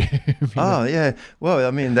on YouTube. Oh yeah, well,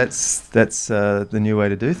 I mean that's the new way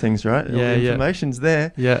to do things, right? All Yeah, the yeah. information's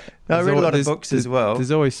there. Yeah. No, I read a lot of There's- books there's- as well.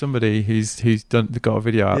 There's always somebody who's got a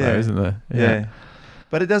video out there, Yeah. isn't there? Yeah.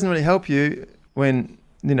 But it doesn't really help you when,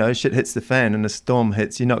 shit hits the fan and a storm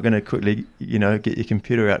hits. You're not going to quickly, get your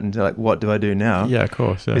computer out and like, what do I do now? Yeah, of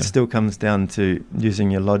course. Yeah. It still comes down to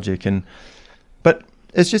using your logic, but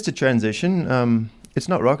it's just a transition. It's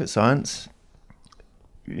not rocket science.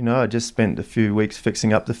 I just spent a few weeks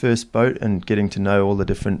fixing up the first boat and getting to know all the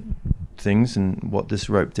different things and what this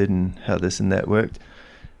rope did and how this and that worked.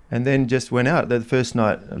 And then just went out. The first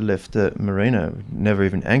night I left the marina, never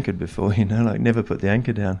even anchored before, never put the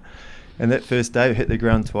anchor down. And that first day I hit the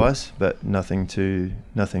ground twice, but nothing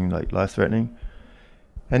like life-threatening.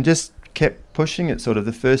 And just kept pushing it sort of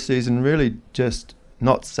the first season, really just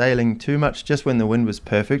not sailing too much, just when the wind was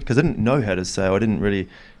perfect, because I didn't know how to sail. I didn't really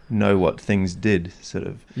know what things did, sort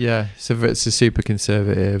of. Yeah, so it's a super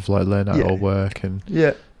conservative, like learn how it all work and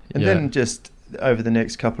Yeah. And yeah. then just over the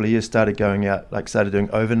next couple of years started going out, started doing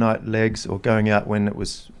overnight legs or going out when it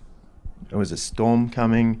was a storm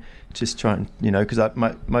coming, just trying, because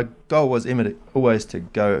my goal was always to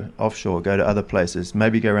go offshore, go to other places,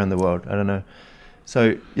 maybe go around the world. I don't know.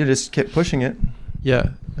 So you just kept pushing it.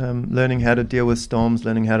 Yeah. Learning how to deal with storms,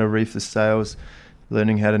 learning how to reef the sails,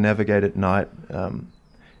 learning how to navigate at night.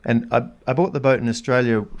 And I bought the boat in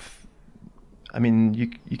Australia. I mean,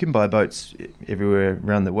 you can buy boats everywhere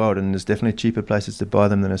around the world, and there's definitely cheaper places to buy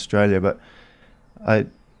them than Australia. But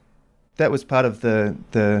that was part of the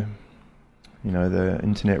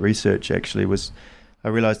internet research. Actually, was I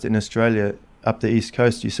realised in Australia up the east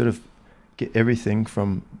coast, you sort of get everything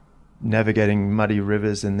from navigating muddy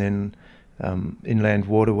rivers and then inland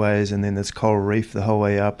waterways, and then there's coral reef the whole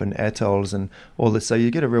way up and atolls and all this. So you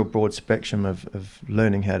get a real broad spectrum of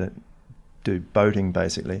learning how to do boating,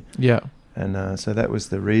 basically. Yeah. And so that was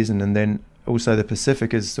the reason. And then also the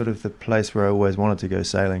Pacific is sort of the place where I always wanted to go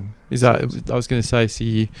sailing. Is that, I was going to say, so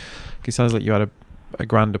it sounds like you had a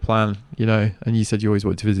grander plan, and you said you always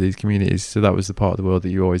wanted to visit these communities. So that was the part of the world that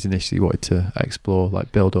you always initially wanted to explore,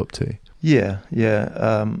 like build up to. Yeah.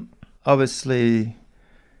 Obviously,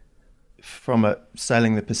 from a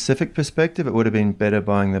sailing the Pacific perspective, it would have been better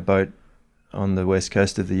buying the boat on the west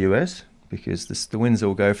coast of the US, because the winds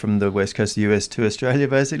all go from the west coast of the US to Australia,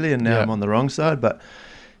 basically, and now I'm on the wrong side. But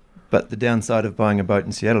the downside of buying a boat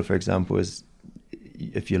in Seattle, for example, is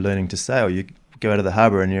if you're learning to sail, you go out of the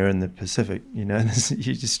harbour and you're in the Pacific, you're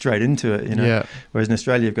just straight into it, Yeah. Whereas in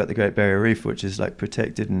Australia, you've got the Great Barrier Reef, which is like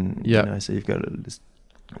protected, and so you've got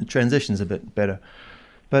the transition's a bit better.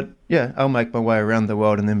 But yeah, I'll make my way around the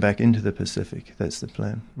world and then back into the Pacific. That's the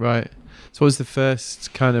plan. Right. So what was the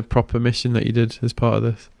first kind of proper mission that you did as part of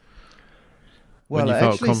this? Well, I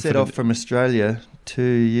actually set off from Australia 2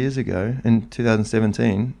 years ago in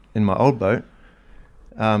 2017 in my old boat.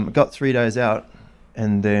 Got 3 days out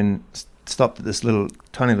and then stopped at this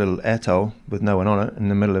tiny little atoll with no one on it in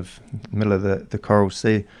the middle of the Coral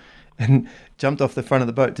Sea, and jumped off the front of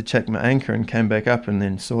the boat to check my anchor and came back up and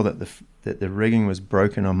then saw that the rigging was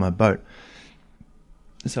broken on my boat.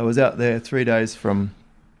 So I was out there 3 days from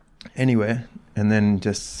anywhere, and then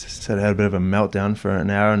just sort of had a bit of a meltdown for an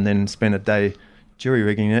hour, and then spent a day jury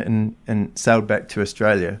rigging it and sailed back to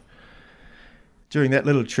Australia. During that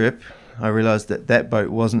little trip, I realised that boat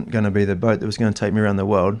wasn't going to be the boat that was going to take me around the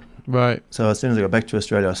world. Right. So as soon as I got back to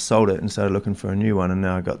Australia, I sold it and started looking for a new one, and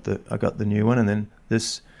now I got the new one. And then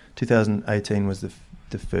this 2018 was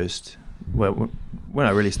the first. Well, when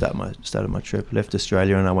I really started my trip, left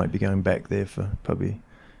Australia, and I won't be going back there for probably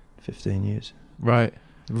 15 years. Right.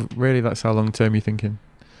 Really, that's how long term you're thinking?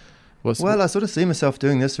 I sort of see myself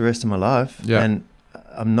doing this the rest of my life, and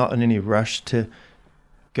I'm not in any rush to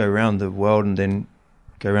go around the world and then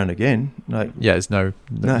go around again. There's no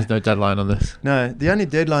deadline on this. No, the only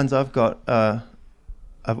deadlines I've got,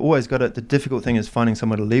 I've always got it. The difficult thing is finding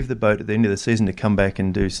somewhere to leave the boat at the end of the season to come back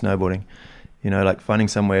and do snowboarding. Like finding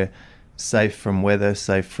somewhere safe from weather,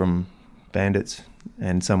 safe from bandits,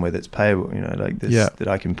 and somewhere that's payable, that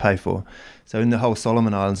I can pay for. So in the whole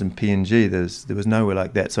Solomon Islands and PNG, there was nowhere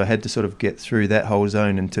like that. So I had to sort of get through that whole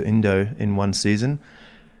zone into Indo in one season.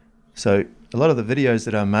 So a lot of the videos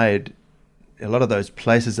that I made, a lot of those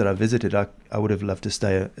places that I visited, I would have loved to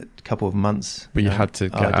stay a couple of months. But you had to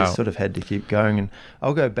get out. I just sort of had to keep going, and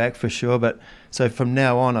I'll go back for sure. But so from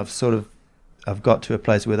now on, I've got to a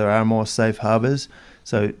place where there are more safe harbours.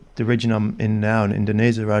 So the region I'm in now in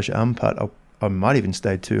Indonesia, Raja Ampat, I'll I might even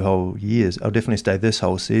stay 2 whole years. I'll definitely stay this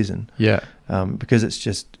whole season. Yeah. Because it's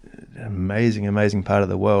just an amazing part of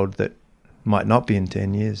the world that might not be in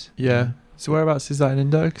 10 years. Yeah. So whereabouts is that in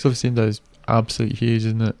Indo? Because obviously Indo's absolutely huge,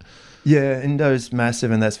 isn't it? Yeah, Indo's massive,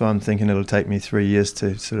 and that's why I'm thinking it'll take me 3 years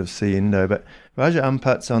to sort of see Indo. But Raja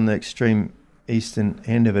Ampat's on the extreme eastern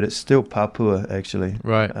end of it. It's still Papua, actually.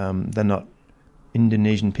 Right. They're not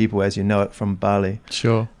Indonesian people as you know it from Bali.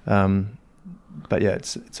 Sure. But yeah,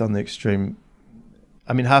 it's on the extreme.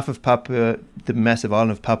 I mean, half of Papua, the massive island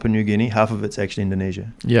of Papua New Guinea, half of it's actually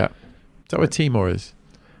Indonesia. Yeah. Is that where Timor is?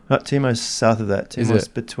 Not Timor's south of that. Timor's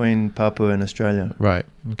between Papua and Australia. Right.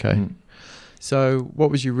 Okay. So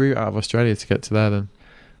what was your route out of Australia to get to there then?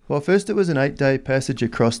 Well, first it was an 8-day passage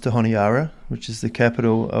across to Honiara, which is the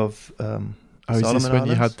capital of Solomon is this when Islands.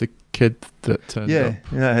 you had the kid that turned up?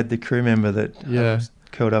 Yeah, I had the crew member that was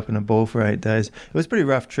curled up in a ball for 8 days. It was a pretty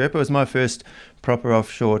rough trip. It was my first proper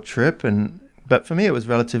offshore trip, but for me it was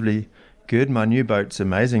relatively good. My new boat's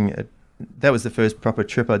amazing. That was the first proper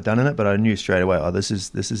trip I'd done in it, but I knew straight away, this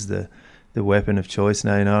is the weapon of choice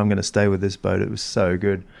now. I'm going to stay with this boat. It was so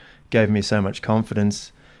good, gave me so much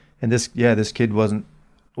confidence. And this kid wasn't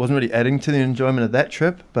really adding to the enjoyment of that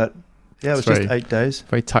trip, but yeah, it was just 8 days.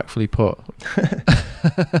 Very tactfully put.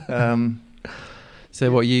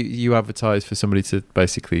 So what you advertised for somebody to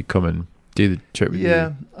basically come and do the trip with you?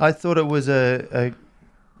 Yeah, I thought it was a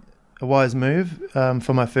wise move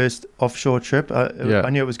for my first offshore trip. I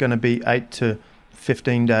knew it was going to be 8 to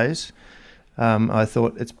 15 days. I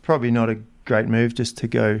thought it's probably not a great move just to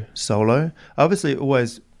go solo. I obviously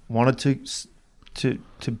always wanted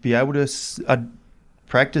to be able to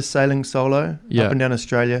practice sailing solo up and down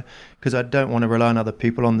Australia, because I don't want to rely on other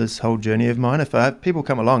people on this whole journey of mine. If I have people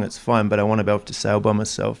come along, it's fine, but I want to be able to sail by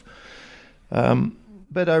myself.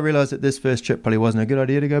 But I realised that this first trip probably wasn't a good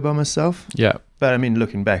idea to go by myself. Yeah. But I mean,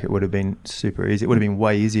 looking back, it would have been super easy. It would have been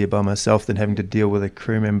way easier by myself than having to deal with a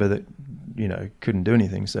crew member that, couldn't do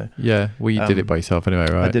anything. So yeah, well, you did it by yourself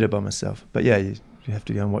anyway, right? I did it by myself. But yeah, you have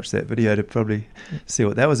to go and watch that video to probably see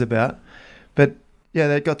what that was about. But yeah,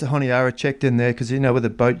 they got to Honiara, checked in there, because with a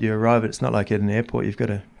boat you arrive at, it's not like at an airport. You've got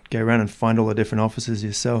to go around and find all the different offices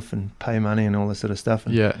yourself and pay money and all this sort of stuff.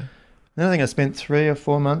 And then I think I spent 3 or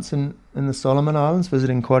 4 months in the Solomon Islands,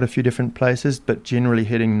 visiting quite a few different places, but generally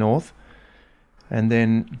heading north, and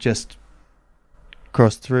then just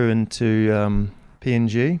crossed through into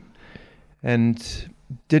PNG, and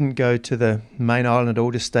didn't go to the main island at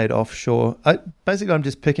all, just stayed offshore. Basically, I'm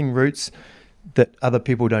just picking routes that other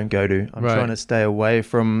people don't go to. I'm trying to stay away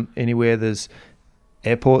from anywhere there's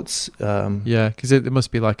airports. Because there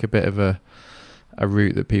must be like a bit of a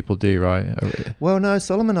route that people do, right? Well, no,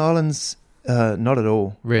 Solomon Islands, not at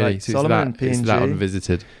all. Really? Like so Solomon and PNG, it's that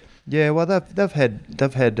unvisited. Yeah, well, they've had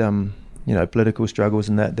political struggles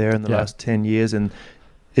and that there in the last 10 years, and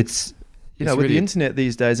it's with really the internet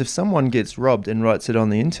these days, if someone gets robbed and writes it on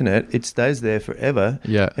the internet, it stays there forever.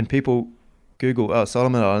 Yeah. And people Google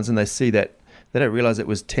Solomon Islands and they see that. They don't realize it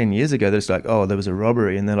was 10 years ago. They're just like, there was a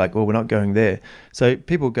robbery. And they're like, we're not going there. So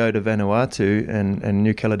people go to Vanuatu and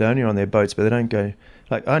New Caledonia on their boats, but they don't go.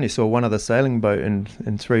 Like, I only saw one other sailing boat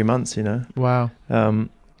in 3 months, Wow. I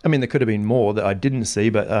mean, there could have been more that I didn't see,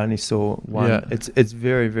 but I only saw one. Yeah. It's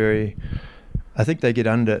very, very... I think they get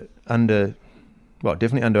definitely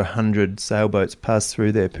under 100 sailboats pass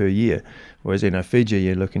through there per year. Whereas, Fiji,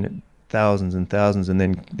 you're looking at thousands and thousands, and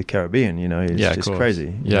then the Caribbean, it's just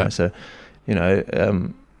crazy. So...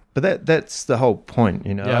 but that's the whole point,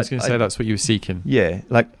 Yeah, I was going to say that's what you were seeking. Yeah,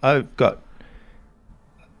 like I'm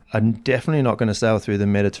definitely not going to sail through the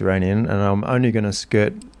Mediterranean, and I'm only going to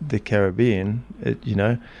skirt the Caribbean.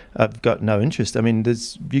 I've got no interest. I mean,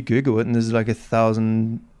 you Google it, and there's like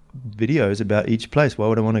 1,000 videos about each place. Why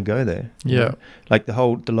would I want to go there? Yeah, like the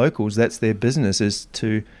locals. That's their business, is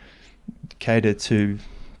to cater to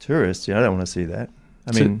tourists. I don't want to see that.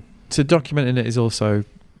 I mean, so documenting it is also.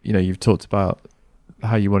 You've talked about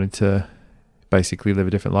how you wanted to basically live a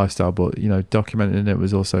different lifestyle, but documenting it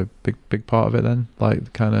was also a big part of it. Then,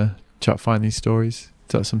 like, kind of try to find these stories.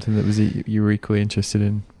 Is that something that you were equally interested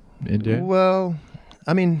in doing? Well,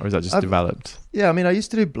 I mean, or is that just developed? Yeah, I mean, I used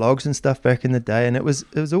to do blogs and stuff back in the day, and it was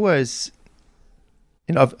always,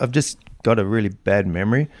 I've just got a really bad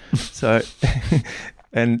memory, so.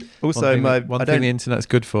 And also, one thing the internet's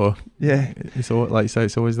good for. Yeah, it's all, like you say,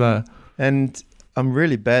 it's always there. And I'm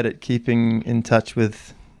really bad at keeping in touch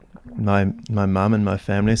with my mum and my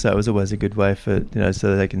family, so it was always a good way for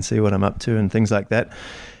so that they can see what I'm up to and things like that.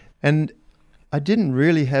 And I didn't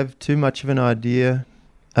really have too much of an idea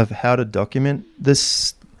of how to document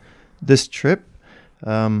this trip,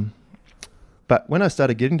 but But when I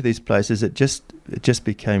started getting to these places, it just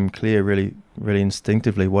became clear really, really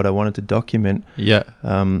instinctively what I wanted to document. Yeah.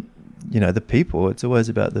 The people. It's always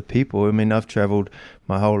about the people. I mean, I've travelled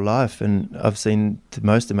my whole life and I've seen the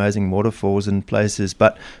most amazing waterfalls and places.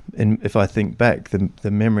 But if I think back,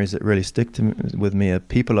 the memories that really stick with me are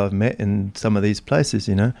people I've met in some of these places.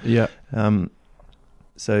 Yeah.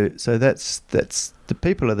 So that's the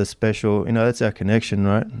people are the special. That's our connection,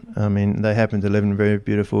 right? I mean, they happen to live in very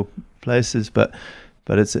beautiful places, but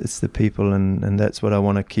it's the people, and that's what I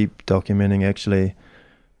want to keep documenting actually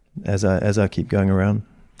as I keep going around.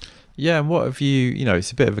 Yeah, and what have you?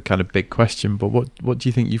 It's a bit of a kind of big question, but what do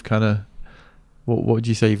you think you've kind of what would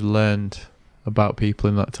you say you've learned about people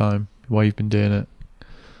in that time while you've been doing it?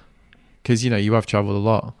 Because you have travelled a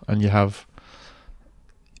lot, and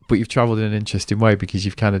but you've travelled in an interesting way because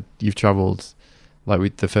you've travelled, like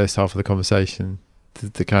with the first half of the conversation,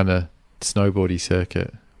 the kind of snowboardy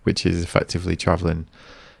circuit, which is effectively travelling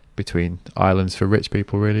between islands for rich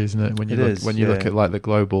people, really, isn't it? When you look at like the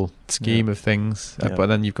global scheme of things, but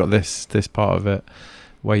then you've got this part of it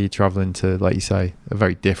where you're traveling to, like you say, a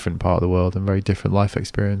very different part of the world and very different life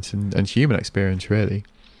experience and human experience, really.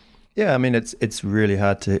 Yeah, I mean, it's really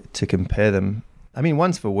hard to compare them. I mean,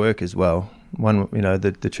 one's for work as well. One,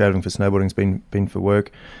 the traveling for snowboarding's been for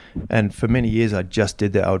work, and for many years I just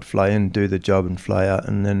did that. I would fly in, do the job, and fly out.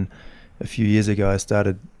 And then a few years ago, I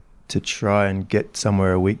started to try and get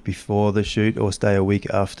somewhere a week before the shoot or stay a week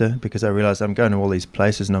after, because I realized I'm going to all these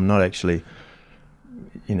places and I'm not actually,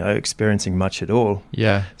 experiencing much at all.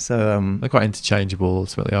 Yeah. So they're quite interchangeable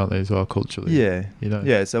ultimately, aren't they, as well, culturally? Yeah.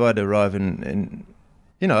 Yeah. So I'd arrive in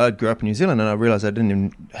I grew up in New Zealand, and I realised I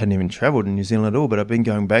hadn't even travelled in New Zealand at all. But I've been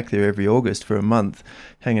going back there every August for a month,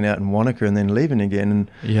 hanging out in Wanaka, and then leaving again.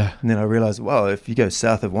 And then I realised, wow, if you go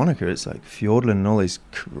south of Wanaka, it's like Fiordland and all these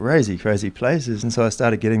crazy, crazy places. And so I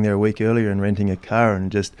started getting there a week earlier and renting a car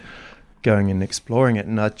and just going and exploring it.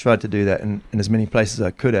 And I tried to do that in as many places as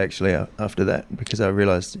I could actually after that, because I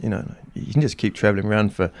realised, you can just keep travelling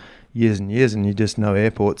around for years and years, and you just know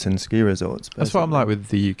airports and ski resorts. Basically. That's what I'm like with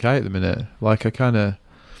the UK at the minute. Like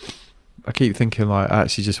I keep thinking, like, I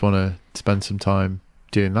actually just want to spend some time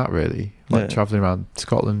doing that, really. Like travelling around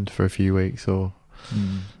Scotland for a few weeks, or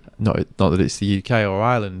not that it's the UK or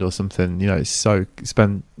Ireland or something. It's so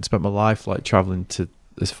spent my life like travelling to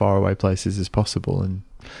as far away places as possible, and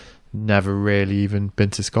never really even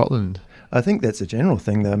been to Scotland. I think that's a general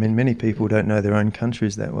thing, though. I mean, many people don't know their own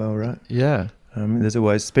countries that well, right? Yeah. There's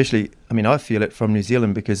always, especially, I mean, I feel it from New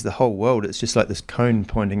Zealand, because the whole world, it's just like this cone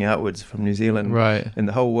pointing outwards from New Zealand. Right. And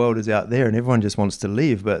the whole world is out there, and everyone just wants to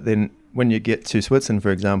leave. But then when you get to Switzerland,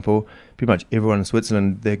 for example, pretty much everyone in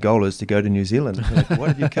Switzerland, their goal is to go to New Zealand. They're like, why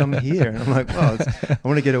did you come here? And I'm like, well, I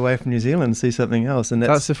want to get away from New Zealand and see something else. And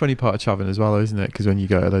that's the funny part of traveling as well, isn't it? Because when you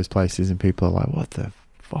go to those places and people are like, what the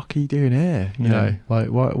fuck are you doing here? You know, like,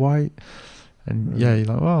 why? And you're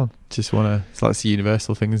like, well, just want to, it's like it's a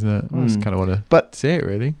universal thing, isn't it? I just kind of want to see it,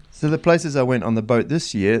 really. So the places I went on the boat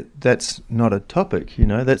this year, that's not a topic,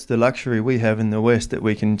 that's the luxury we have in the West, that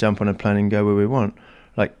we can jump on a plane and go where we want.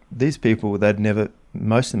 Like, these people,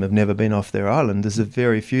 most of them have never been off their island. There's a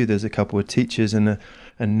very few. There's a couple of teachers and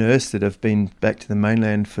a nurse that have been back to the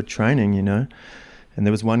mainland for training, And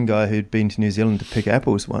there was one guy who'd been to New Zealand to pick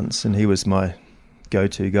apples once, and he was my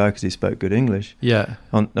go-to guy because he spoke good English. Yeah.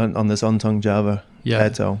 On this Ontong Java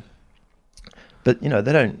atoll. But they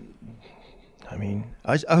don't. I mean,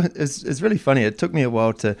 it's really funny. It took me a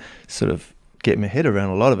while to sort of get my head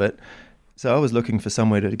around a lot of it. So I was looking for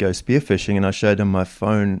somewhere to go spearfishing, and I showed them my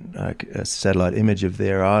phone a satellite image of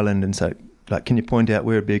their island, and so like, can you point out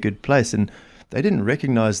where would be a good place? And they didn't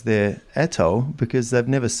recognise their atoll because they've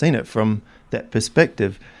never seen it from that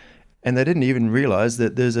perspective. And they didn't even realise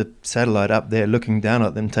that there's a satellite up there looking down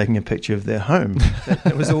at them, taking a picture of their home.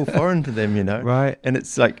 It was all foreign to them, Right. And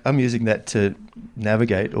it's like, I'm using that to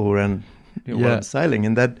navigate all around while I'm sailing.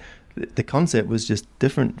 And that the concept was just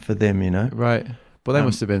different for them, Right. But they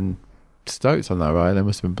must have been stoked on that, right? They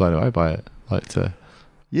must have been blown away by it.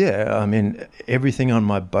 Yeah, I mean, everything on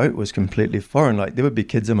my boat was completely foreign. Like, there would be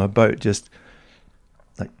kids on my boat just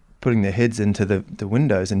putting their heads into the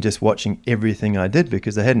windows and just watching everything I did,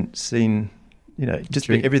 because they hadn't seen,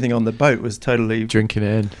 everything on the boat was totally... Drinking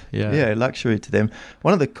it in, Yeah, luxury to them.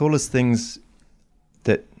 One of the coolest things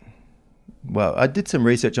I did some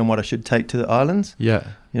research on what I should take to the islands.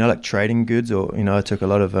 Yeah. Like trading goods, or, I took a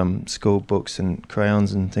lot of school books and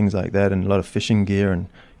crayons and things like that, and a lot of fishing gear and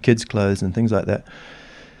kids' clothes and things like that.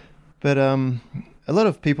 But... a lot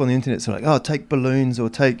of people on the internet are like, oh, take balloons, or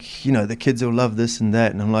take, the kids will love this and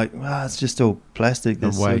that. And I'm like, it's just all plastic.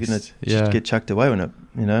 That's going to get chucked away when it,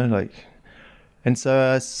 And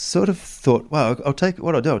so I sort of thought, well, I'll take a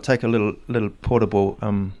little portable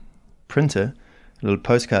printer, a little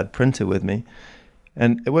postcard printer with me.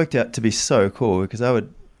 And it worked out to be so cool because I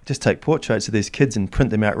would just take portraits of these kids and print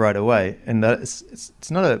them out right away. And it's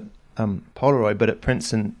not a Polaroid, but it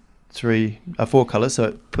prints in 4 colors, so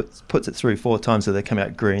it puts it through 4 times, so they come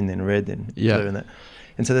out green, then red, then blue, and that.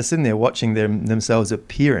 And so they're sitting there watching themselves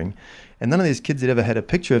appearing. And none of these kids had ever had a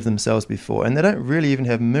picture of themselves before, and they don't really even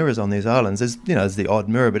have mirrors on these islands. There's the odd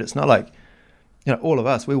mirror, but it's not like, all of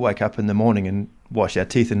us, we wake up in the morning and wash our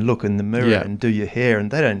teeth and look in the mirror and do your hair,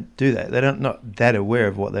 and they don't do that. They're not that aware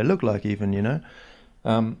of what they look like even,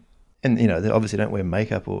 and they obviously don't wear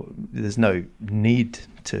makeup, or there's no need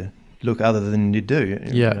to look other than you do.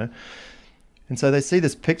 And so they see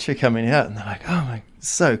this picture coming out, and they're like, oh my,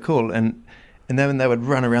 so cool. And then they would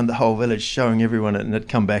run around the whole village showing everyone it, and it'd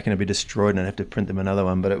come back and it'd be destroyed, and I'd have to print them another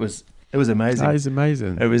one. But it was amazing. That is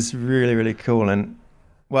amazing. It was really, really cool. And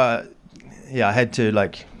I had to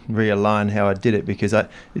realign how I did it, because I'd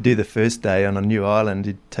do the first day on a new island,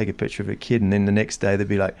 you'd take a picture of a kid, and then the next day there'd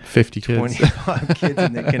be 50 kids, 25 kids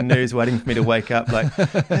in their canoes waiting for me to wake up,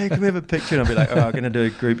 hey, can we have a picture? And I'll be like, I'm going to do a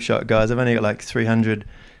group shot, guys. I've only got 300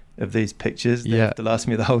 of these pictures. They have to last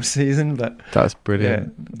me the whole season. But that's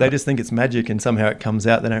brilliant. They just think it's magic, and somehow it comes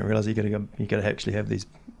out. They don't realize you got to actually have these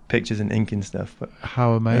pictures and ink and stuff. But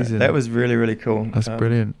how amazing! That was really, really cool. That's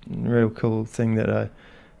brilliant. Real cool thing that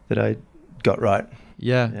I got right.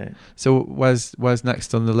 Yeah. So where's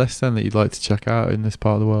next on the list then that you'd like to check out in this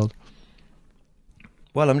part of the world?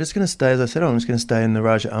 Well, I'm just going to stay, as I said, I'm just going to stay in the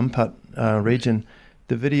Raja Ampat region.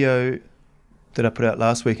 The video that I put out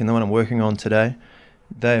last week and the one I'm working on today,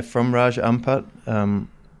 they're from Raja Ampat.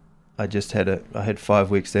 I had 5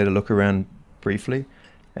 weeks there to look around briefly,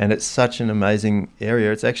 and it's such an amazing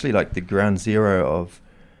area. It's actually like the ground zero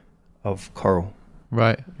of coral.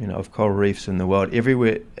 Right. Of coral reefs in the world.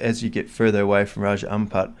 Everywhere, as you get further away from Raja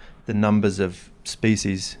Ampat, the numbers of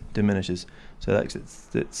species diminishes. So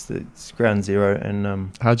it's ground zero.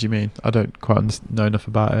 And how do you mean? I don't quite know enough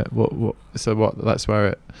about it. That's where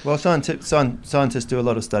it... Well, scientists do a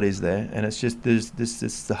lot of studies there, and it's just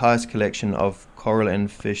it's the highest collection of coral and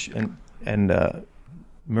fish and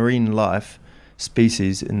marine life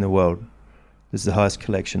species in the world. There's the highest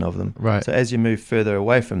collection of them. Right. So as you move further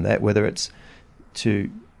away from that, whether it's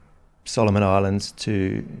to Solomon Islands,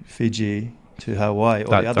 to Fiji, to Hawaii,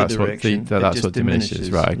 or the other direction, that's what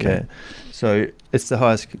diminishes. Right, okay. Yeah. So it's the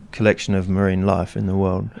highest collection of marine life in the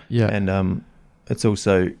world. Yeah. And it's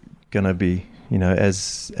also going to be,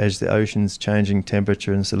 as the ocean's changing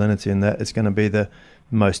temperature and salinity, and that, it's going to be the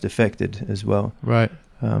most affected as well. Right.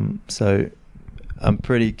 So I'm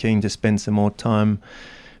pretty keen to spend some more time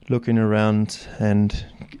looking around and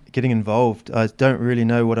getting involved. I don't really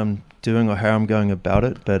know what I'm doing or how I'm going about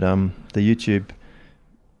it, but the YouTube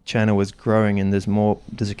channel is growing, and there's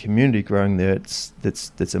a community growing there.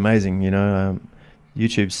 That's amazing.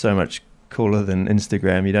 YouTube's so much cooler than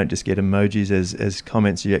Instagram. You don't just get emojis as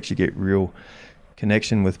comments, you actually get real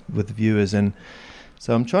connection with viewers. And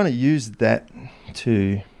so I'm trying to use that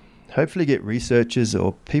to hopefully get researchers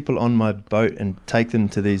or people on my boat and take them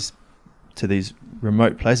to these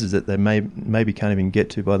remote places that they maybe can't even get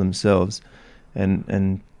to by themselves,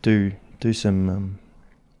 and do some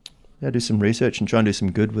research and try and do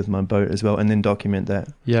some good with my boat as well, and then document that.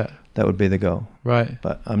 Yeah, that would be the goal. Right.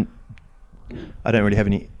 But I don't really have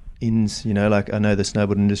any ins. I know the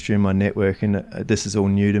snowboard industry in my network, and this is all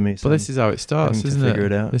new to me. So this is how it starts, isn't it? Figure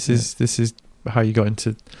it out. This is how you got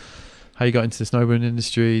into the snowboarding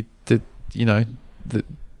industry.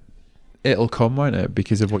 It'll come, won't it?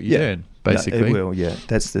 Because of what you're doing, basically. No, it will. Yeah,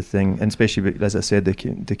 that's the thing, and especially as I said,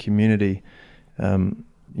 the community.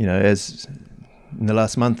 As in the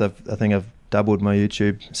last month, I think I've doubled my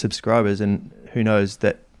YouTube subscribers, and who knows,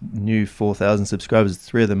 that new 4,000 subscribers,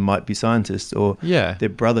 3 of them might be scientists, or their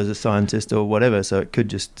brother's a scientist, or whatever. So it could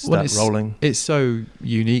just start rolling. It's so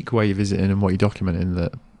unique where you're visiting and what you're documenting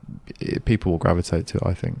that people will gravitate to it,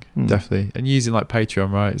 I think. Definitely. And using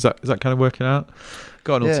Patreon, right? Is that kind of working out?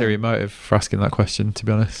 Got an ulterior motive for asking that question, to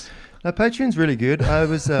be honest. No, Patreon's really good. I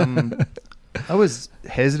was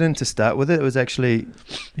hesitant to start with it. It was actually,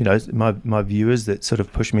 my viewers that sort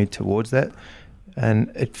of pushed me towards that,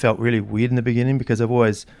 and it felt really weird in the beginning because I've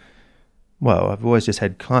always just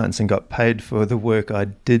had clients and got paid for the work I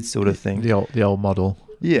did, sort of thing. The old model.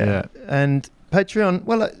 Yeah. And Patreon,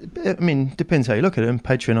 well, I mean, depends how you look at it. And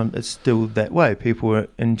Patreon, it's still that way. People are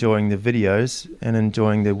enjoying the videos and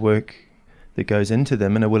enjoying the work that goes into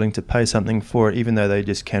them, and are willing to pay something for it, even though they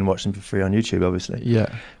just can watch them for free on YouTube, obviously.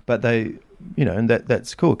 Yeah. But they and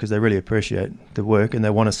that's cool because they really appreciate the work and they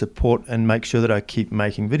want to support and make sure that I keep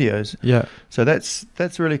making videos. Yeah. So that's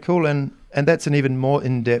really cool, and that's an even more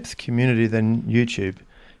in-depth community than YouTube.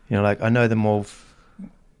 Like I know them all.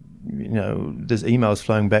 There's emails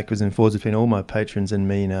flowing backwards and forwards between all my patrons and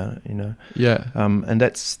me now. Yeah. And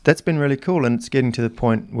that's been really cool, and it's getting to the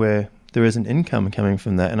point where there is an income coming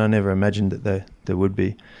from that, and I never imagined that there would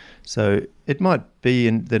be. So it might be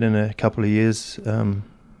that in a couple of years,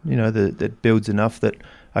 that builds enough that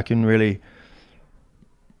I can really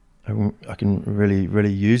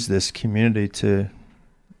use this community to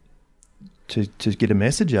get a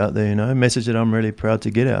message out there, a message that I'm really proud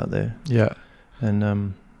to get out there. Yeah.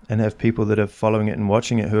 And have people that are following it and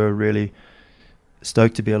watching it who are really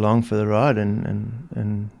stoked to be along for the ride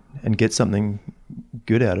and get something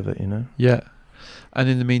good out of it, Yeah. And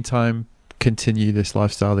in the meantime, continue this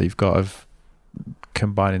lifestyle that you've got of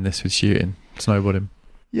combining this with shooting, snowboarding.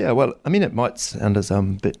 Yeah, well, I mean, it might sound as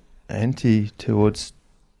I'm a bit anti towards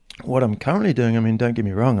what I'm currently doing. I mean, don't get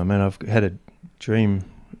me wrong. I mean, I've had a dream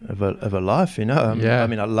of a life, Yeah. I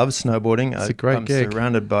mean, I love snowboarding. It's a great I'm gig.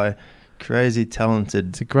 Surrounded by crazy talented.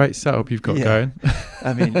 It's a great setup you've got going.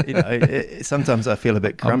 I mean, sometimes I feel a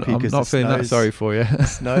bit grumpy because I'm not feeling that sorry for you.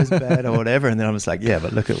 Snow's bad or whatever, and then I'm just like, yeah,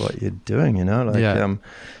 but look at what you're doing,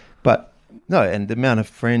 But no, and the amount of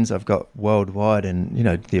friends I've got worldwide, and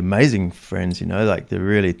the amazing friends, like the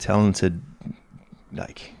really talented,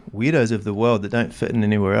 like weirdos of the world that don't fit in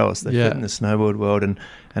anywhere else. They fit in the snowboard world, and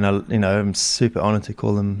I'm super honored to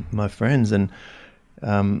call them my friends, and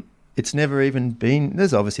it's never even been.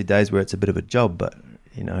 There's obviously days where it's a bit of a job, but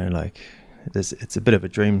it's a bit of a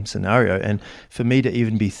dream scenario. And for me to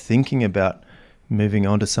even be thinking about moving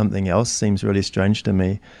on to something else seems really strange to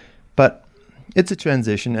me. But it's a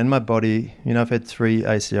transition, and my body. I've had 3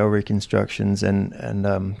 ACL reconstructions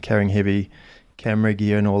and carrying heavy camera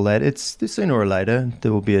gear and all that. It's sooner or later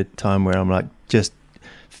there will be a time where I'm like just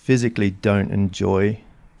physically don't enjoy.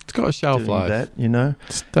 It's got a shelf life. That,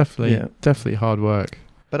 It's definitely hard work.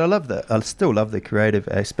 But I love that. I still love the creative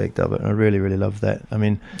aspect of it. I really, really love that. I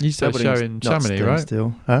mean, you just had a show in Chamonix, right?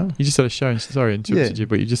 Still, huh? You just had a show in. Sorry, interrupted you,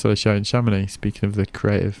 but you just had a show in Chamonix. Speaking of the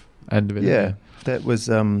creative end of it, yeah, that was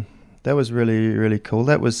really, really cool.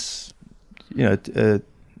 That was,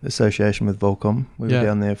 association with Volcom. We were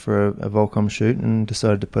down there for a Volcom shoot and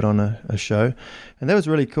decided to put on a show, and that was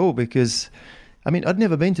really cool because. I mean, I'd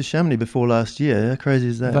never been to Chamonix before last year. How crazy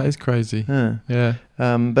is that? That is crazy. Yeah.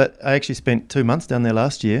 But I actually spent 2 months down there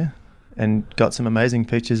last year and got some amazing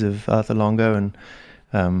pictures of Arthur Longo and,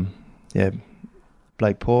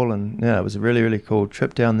 Blake Paul. And, it was a really, really cool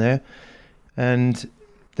trip down there. And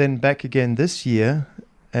then back again this year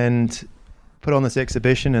and put on this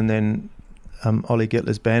exhibition, and then Ollie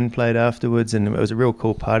Gittler's band played afterwards, and it was a real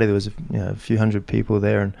cool party. There was a few hundred people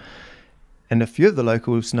there, and a few of the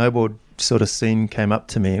local snowboard sort of scene came up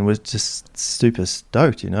to me and was just super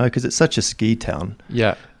stoked, because it's such a ski town.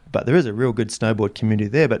 Yeah. But there is a real good snowboard community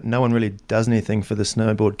there, but no one really does anything for the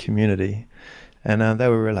snowboard community. And they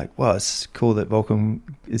were really like, wow, it's cool that Volcom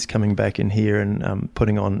is coming back in here and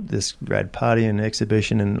putting on this rad party and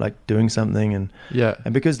exhibition and like doing something. And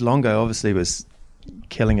because Longo obviously was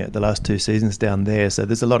killing it the last 2 seasons down there, so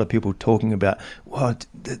there's a lot of people talking about, what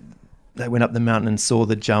they went up the mountain and saw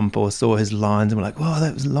the jump or saw his lines and were like, wow,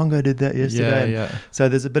 that was Longo did that yesterday. Yeah. So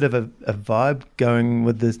there's a bit of a vibe going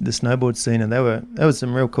with the snowboard scene, and that was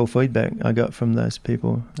some real cool feedback I got from those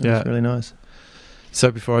people. It was really nice.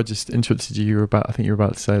 So before I just interrupted you, I think you were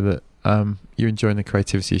about to say that you're enjoying the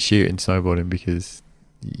creativity of shooting snowboarding because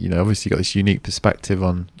obviously you got this unique perspective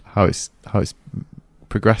on how it's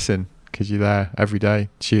progressing because you're there every day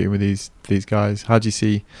shooting with these guys. How do you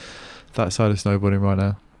see that side of snowboarding right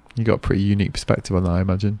now? You got a pretty unique perspective on that, I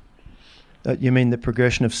imagine. You mean the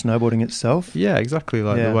progression of snowboarding itself? Yeah, exactly.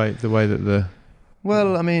 Like the way that the.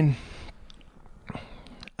 Well, I mean,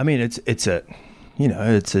 it's a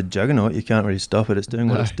juggernaut. You can't really stop it. It's doing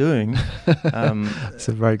what it's doing. It's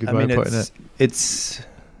a very good way of putting it.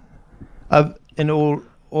 I've in all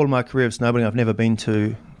my career of snowboarding, I've never been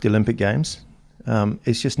to the Olympic Games.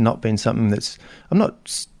 It's just not been something I'm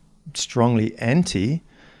not strongly anti.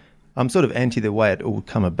 I'm sort of anti the way it all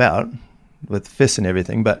come about with FIS and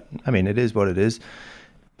everything, but I mean, it is what it is.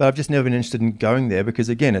 But I've just never been interested in going there because,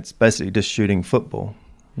 again, it's basically just shooting football.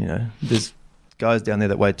 There's guys down there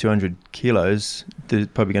that weigh 200 kilos. They're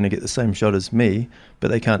probably going to get the same shot as me, but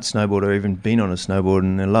they can't snowboard or even been on a snowboard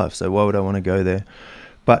in their life. So why would I want to go there?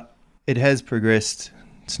 But it has progressed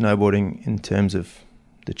snowboarding in terms of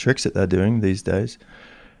the tricks that they're doing these days.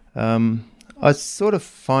 I sort of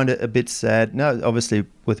find it a bit sad. Now, obviously,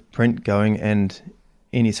 with print going and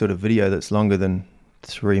any sort of video that's longer than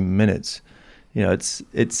 3 minutes. You know,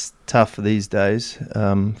 it's tough these days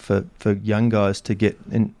for young guys to get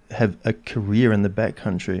and have a career in the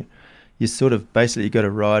backcountry. You sort of basically got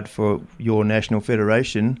to ride for your national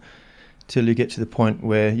federation till you get to the point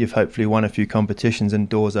where you've hopefully won a few competitions and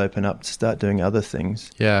doors open up to start doing other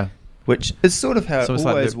things. Yeah. Which is sort of how it almost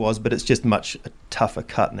always like was, but it's just much a tougher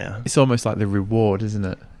cut now. It's almost like the reward, isn't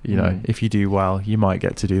it? You know, if you do well, you might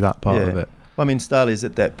get to do that part of it. Well, I mean, Starley's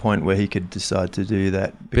at that point where he could decide to do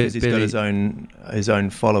that because he's got his own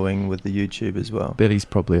following with the YouTube as well. Billy's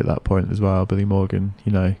probably at that point as well. Billy Morgan,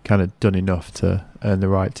 you know, kind of done enough to earn the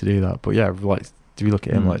right to do that. But yeah, like, do we look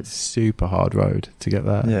at him like super hard road to get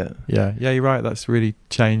there? Yeah. You're right. That's really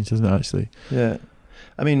changed, hasn't it? Actually. Yeah,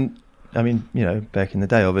 I mean, you know, back in the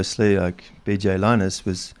day, obviously, like BJ Linus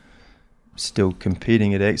was still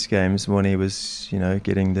competing at X Games when he was, you know,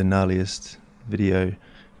 getting the gnarliest video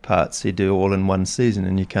parts he'd do all in one season,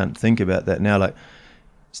 and you can't think about that now. Like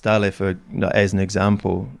Starley, for as an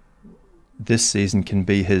example, this season can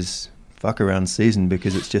be his fuck around season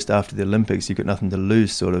because it's just after the Olympics. You've got nothing to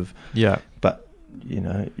lose, sort of. Yeah. But you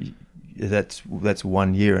know, that's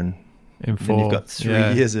 1 year, and then you've got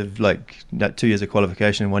 3 years of 2 years of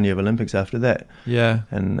qualification and 1 year of Olympics after that. Yeah.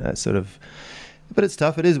 And that's sort of, but it's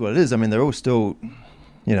tough. It is what it is. I mean, they're all still,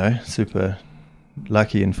 you know, super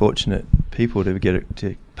lucky and fortunate people to get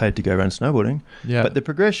paid to go around snowboarding. Yeah. But the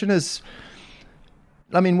progression is,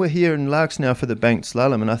 I mean, we're here in Larks now for the banked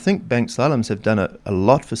slalom, and I think banked slaloms have done a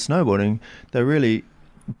lot for snowboarding. They're really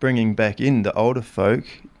bringing back in the older folk,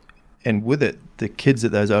 and with it, the kids that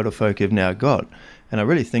those older folk have now got. And I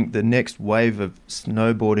really think the next wave of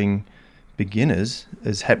snowboarding beginners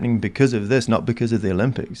is happening because of this, not because of the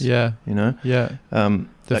Olympics. Yeah. You know? Yeah.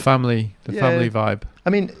 The family vibe. I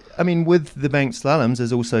mean, with the banked slaloms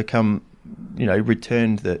has also come, you know,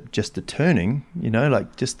 returned the turning, you know,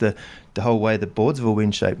 like just the whole way the boards have all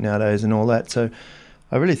been shaped nowadays and all that. So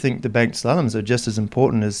I really think the banked slaloms are just as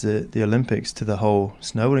important as the Olympics to the whole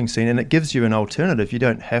snowboarding scene. And it gives you an alternative. You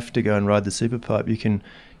don't have to go and ride the superpipe. You can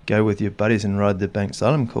go with your buddies and ride the banked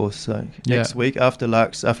slalom course. So next week after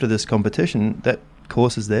Larks, after this competition, that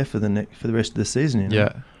course is there for the rest of the season, you know?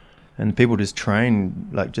 Yeah. And people just train,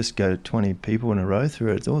 like just go 20 people in a row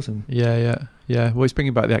through it. It's awesome. Yeah. Well, it's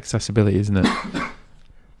bringing back the accessibility, isn't it?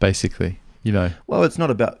 Basically, you know. Well, it's not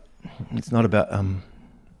about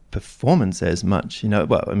performance as much, you know.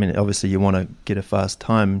 Well, I mean, obviously you want to get a fast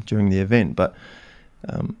time during the event, but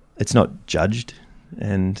it's not judged,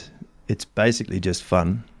 and it's basically just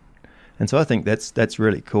fun. And so I think that's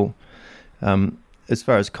really cool. As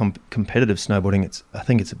far as competitive snowboarding, I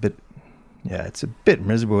think it's a bit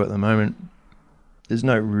miserable at the moment. There's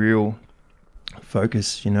no real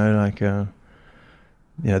focus, you know, like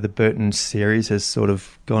you know, the Burton series has sort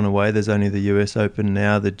of gone away. There's only the US Open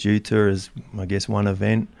now. The Dew Tour is, I guess, one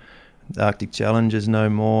event. The Arctic Challenge is no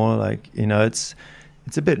more. Like, you know, it's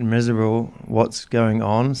a bit miserable what's going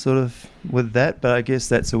on sort of with that, but I guess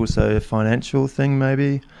that's also a financial thing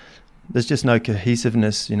maybe. There's just no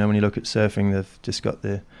cohesiveness, you know, when you look at surfing. They've just got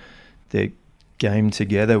their game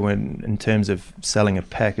together when in terms of selling a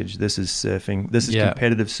package. This is surfing. This is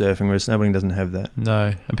competitive surfing, whereas snowboarding doesn't have that.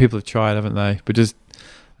 No, and people have tried, haven't they? But just,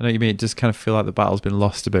 I know what you mean, it just kind of feel like the battle's been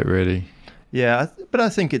lost a bit, really. Yeah, but I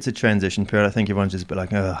think it's a transition period. I think everyone's just a bit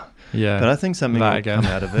like, oh. Yeah. But I think something will come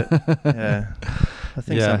out of it. Yeah. I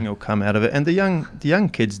think something will come out of it. And the young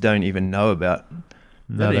kids don't even know about.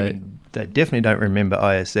 They definitely don't remember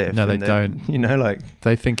ISF. No, they don't. You know, like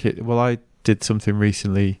they think it. Well, I did something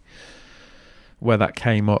recently where that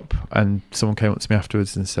came up, and someone came up to me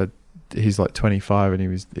afterwards and said he's like 25, and he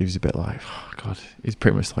was a bit like, oh God, he's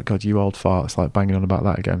pretty much like, God, you old fart. It's like banging on about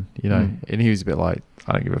that again, you know. And he was a bit like,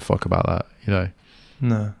 I don't give a fuck about that, you know.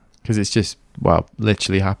 No, because it's just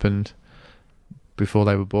literally happened before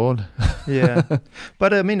they were born. Yeah,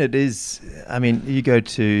 but I mean, it is. I mean, you go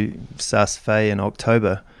to Saas Fay in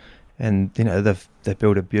October, and you know they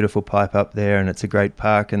built a beautiful pipe up there, and it's a great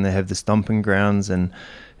park, and they have the stomping grounds, and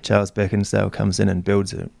Charles Beckinsale comes in and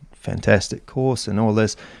builds a fantastic course and all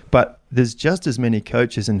this. But there's just as many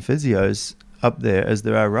coaches and physios up there as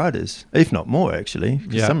there are riders, if not more actually.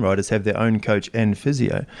 Because some riders have their own coach and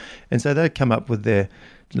physio, and so they come up with their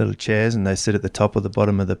little chairs and they sit at the top or the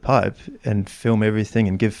bottom of the pipe and film everything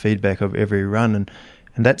and give feedback of every run, and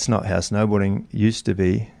that's not how snowboarding used to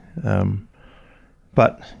be.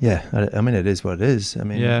 But yeah, I mean, it is what it is. I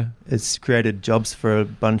mean, it's created jobs for a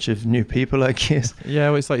bunch of new people, I guess. Yeah,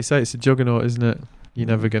 well, it's like you say, it's a juggernaut, isn't it? You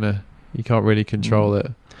can't really control it.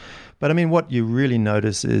 But I mean, what you really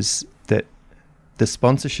notice is that the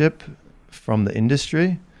sponsorship from the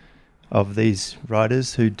industry of these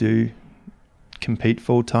riders who do compete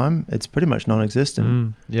full time, it's pretty much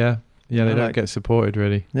non-existent. Yeah, they don't get supported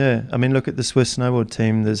really. Yeah, I mean, look at the Swiss snowboard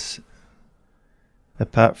team. There's,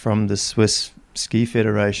 apart from the Swiss Ski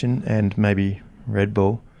Federation and maybe Red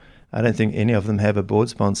Bull, I don't think any of them have a board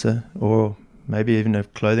sponsor, or maybe even a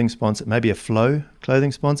clothing sponsor, maybe a Flow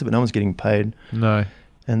clothing sponsor, but no one's getting paid. No.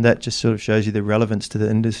 And that just sort of shows you the relevance to the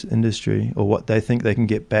industry, or what they think they can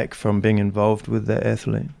get back from being involved with their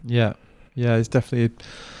athlete. Yeah, it's definitely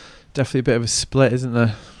a bit of a split, isn't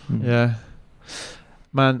there? Yeah.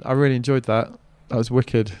 Man, I really enjoyed that. That was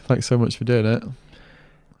wicked. Thanks so much for doing it.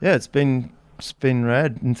 Yeah, it's been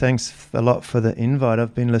rad, and thanks a lot for the invite.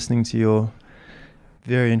 I've been listening to your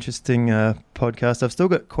very interesting podcast. I've still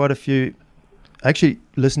got quite a few. I actually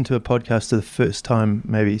listened to a podcast for the first time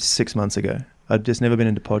maybe 6 months ago. I'd just never been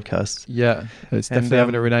into podcasts. Yeah, it's definitely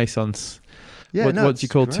having a renaissance. Yeah, what do you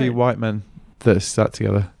call great. two white men that sat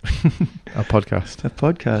together? A podcast. A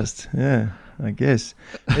podcast, yeah, I guess.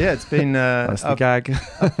 Yeah, it's been... That's the gag.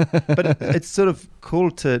 But it's sort of cool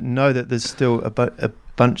to know that there's still a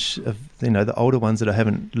bunch of, the older ones that I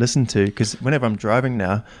haven't listened to, because whenever I'm driving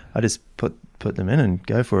now, I just put them in and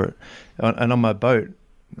go for it. And on my boat,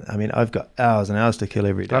 I mean, I've got hours and hours to kill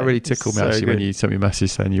every day. That really tickled me, actually, when you sent me a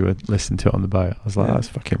message saying you were listening to it on the boat. I was like, that's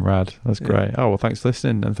fucking rad. That's great. Oh, well, thanks for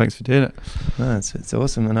listening, and thanks for doing it. No, it's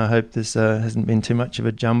awesome, and I hope this hasn't been too much of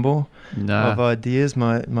a jumble of ideas.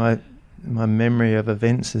 My memory of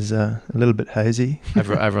events is a little bit hazy.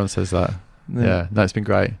 Everyone says that. Yeah, no, it's been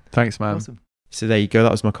great. Thanks, man. Awesome. So there you go.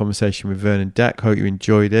 That was my conversation with Vernon Deck. Hope you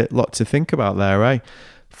enjoyed it. Lot to think about there, eh?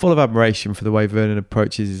 Full of admiration for the way Vernon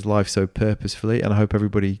approaches his life so purposefully, and I hope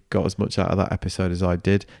everybody got as much out of that episode as I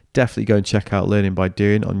did. Definitely go and check out Learning by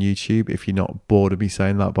Doing on YouTube if you're not bored of me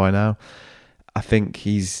saying that by now. I think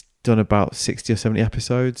he's done about 60 or 70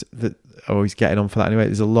 episodes he's getting on for that anyway.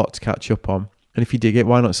 There's a lot to catch up on. And if you dig it,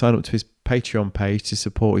 why not sign up to his Patreon page to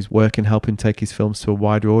support his work and help him take his films to a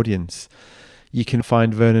wider audience. You can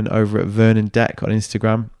find Vernon over at Vernon Deck on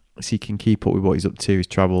Instagram, so you can keep up with what he's up to, his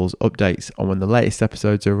travels, updates on when the latest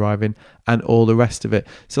episodes are arriving, and all the rest of it.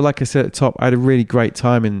 So like I said at the top, I had a really great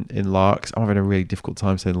time in Larks. I'm having a really difficult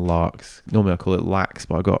time saying Larks. Normally I call it Lax,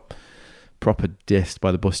 but I got proper dissed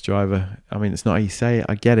by the bus driver. I mean, it's not how you say it,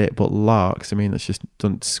 I get it, but Larks, I mean, that's just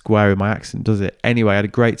doesn't square with my accent, does it? Anyway, I had a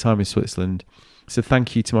great time in Switzerland. So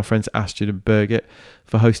thank you to my friends Astrid and Birgit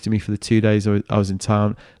for hosting me for the 2 days I was in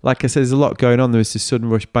town. Like I said, there's a lot going on. There was the Sudden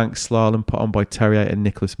Rush Bank Slalom put on by Terrier and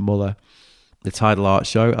Nicholas Muller. The Tidal Art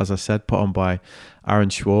Show, as I said, put on by Aaron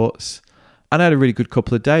Schwartz. And I had a really good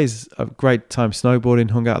couple of days. A great time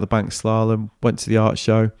snowboarding, hung out at the Bank Slalom, went to the art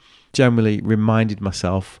show. Generally reminded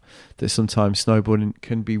myself that sometimes snowboarding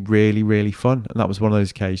can be really, really fun. And that was one of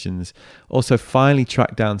those occasions. Also finally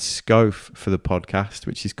tracked down Scof for the podcast,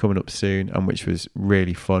 which is coming up soon and which was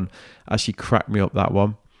really fun. Actually cracked me up, that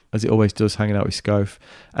one, as it always does, hanging out with Scof.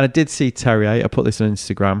 And I did see Terrier. I put this on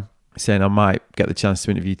Instagram saying I might get the chance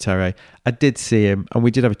to interview Terrier. I did see him and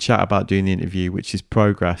we did have a chat about doing the interview, which is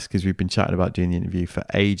progress because we've been chatting about doing the interview for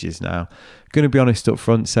ages now. Going to be honest up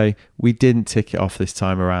front, say we didn't tick it off this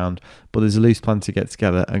time around, but there's a loose plan to get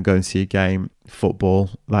together and go and see a game, football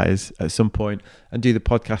that is, at some point, and do the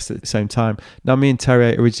podcast at the same time. Now, me and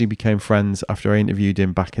Terrier originally became friends after I interviewed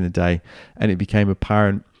him back in the day, and it became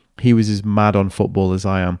apparent he was as mad on football as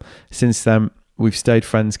I am. Since then, we've stayed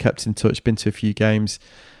friends, kept in touch, been to a few games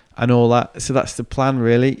and all that. So that's the plan,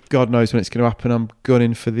 really. God knows when it's going to happen. I'm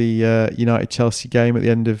gunning for the United-Chelsea game at the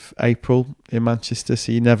end of April in Manchester,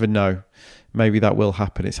 so you never know. Maybe that will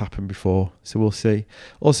happen. It's happened before, so we'll see.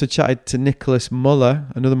 Also chatted to Nicholas Muller,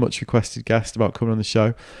 another much requested guest, about coming on the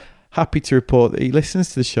show. Happy to report that he listens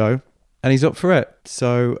to the show and he's up for it.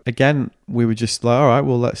 So again, we were just like, all right,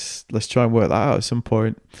 well, let's try and work that out at some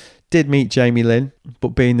point. Did meet Jamie Lynn, but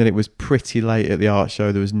being that it was pretty late at the art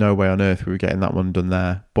show, there was no way on earth we were getting that one done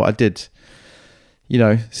there. But I did,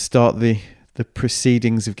 start the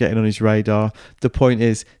proceedings of getting on his radar. The point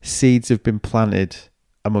is, seeds have been planted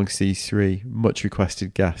amongst these three much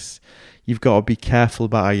requested guests. You've got to be careful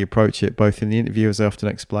about how you approach it, both in the interview, as I often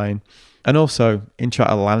explain, and also in trying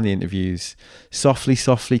to land the interviews. Softly,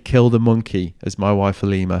 softly kill the monkey, as my wife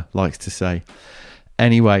Alima likes to say.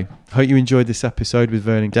 Anyway, hope you enjoyed this episode with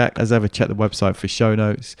Vernon Deck. As ever, check the website for show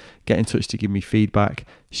notes. Get in touch to give me feedback.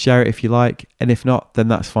 Share it if you like, and if not, then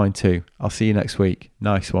that's fine too. I'll see you next week.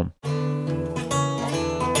 Nice one.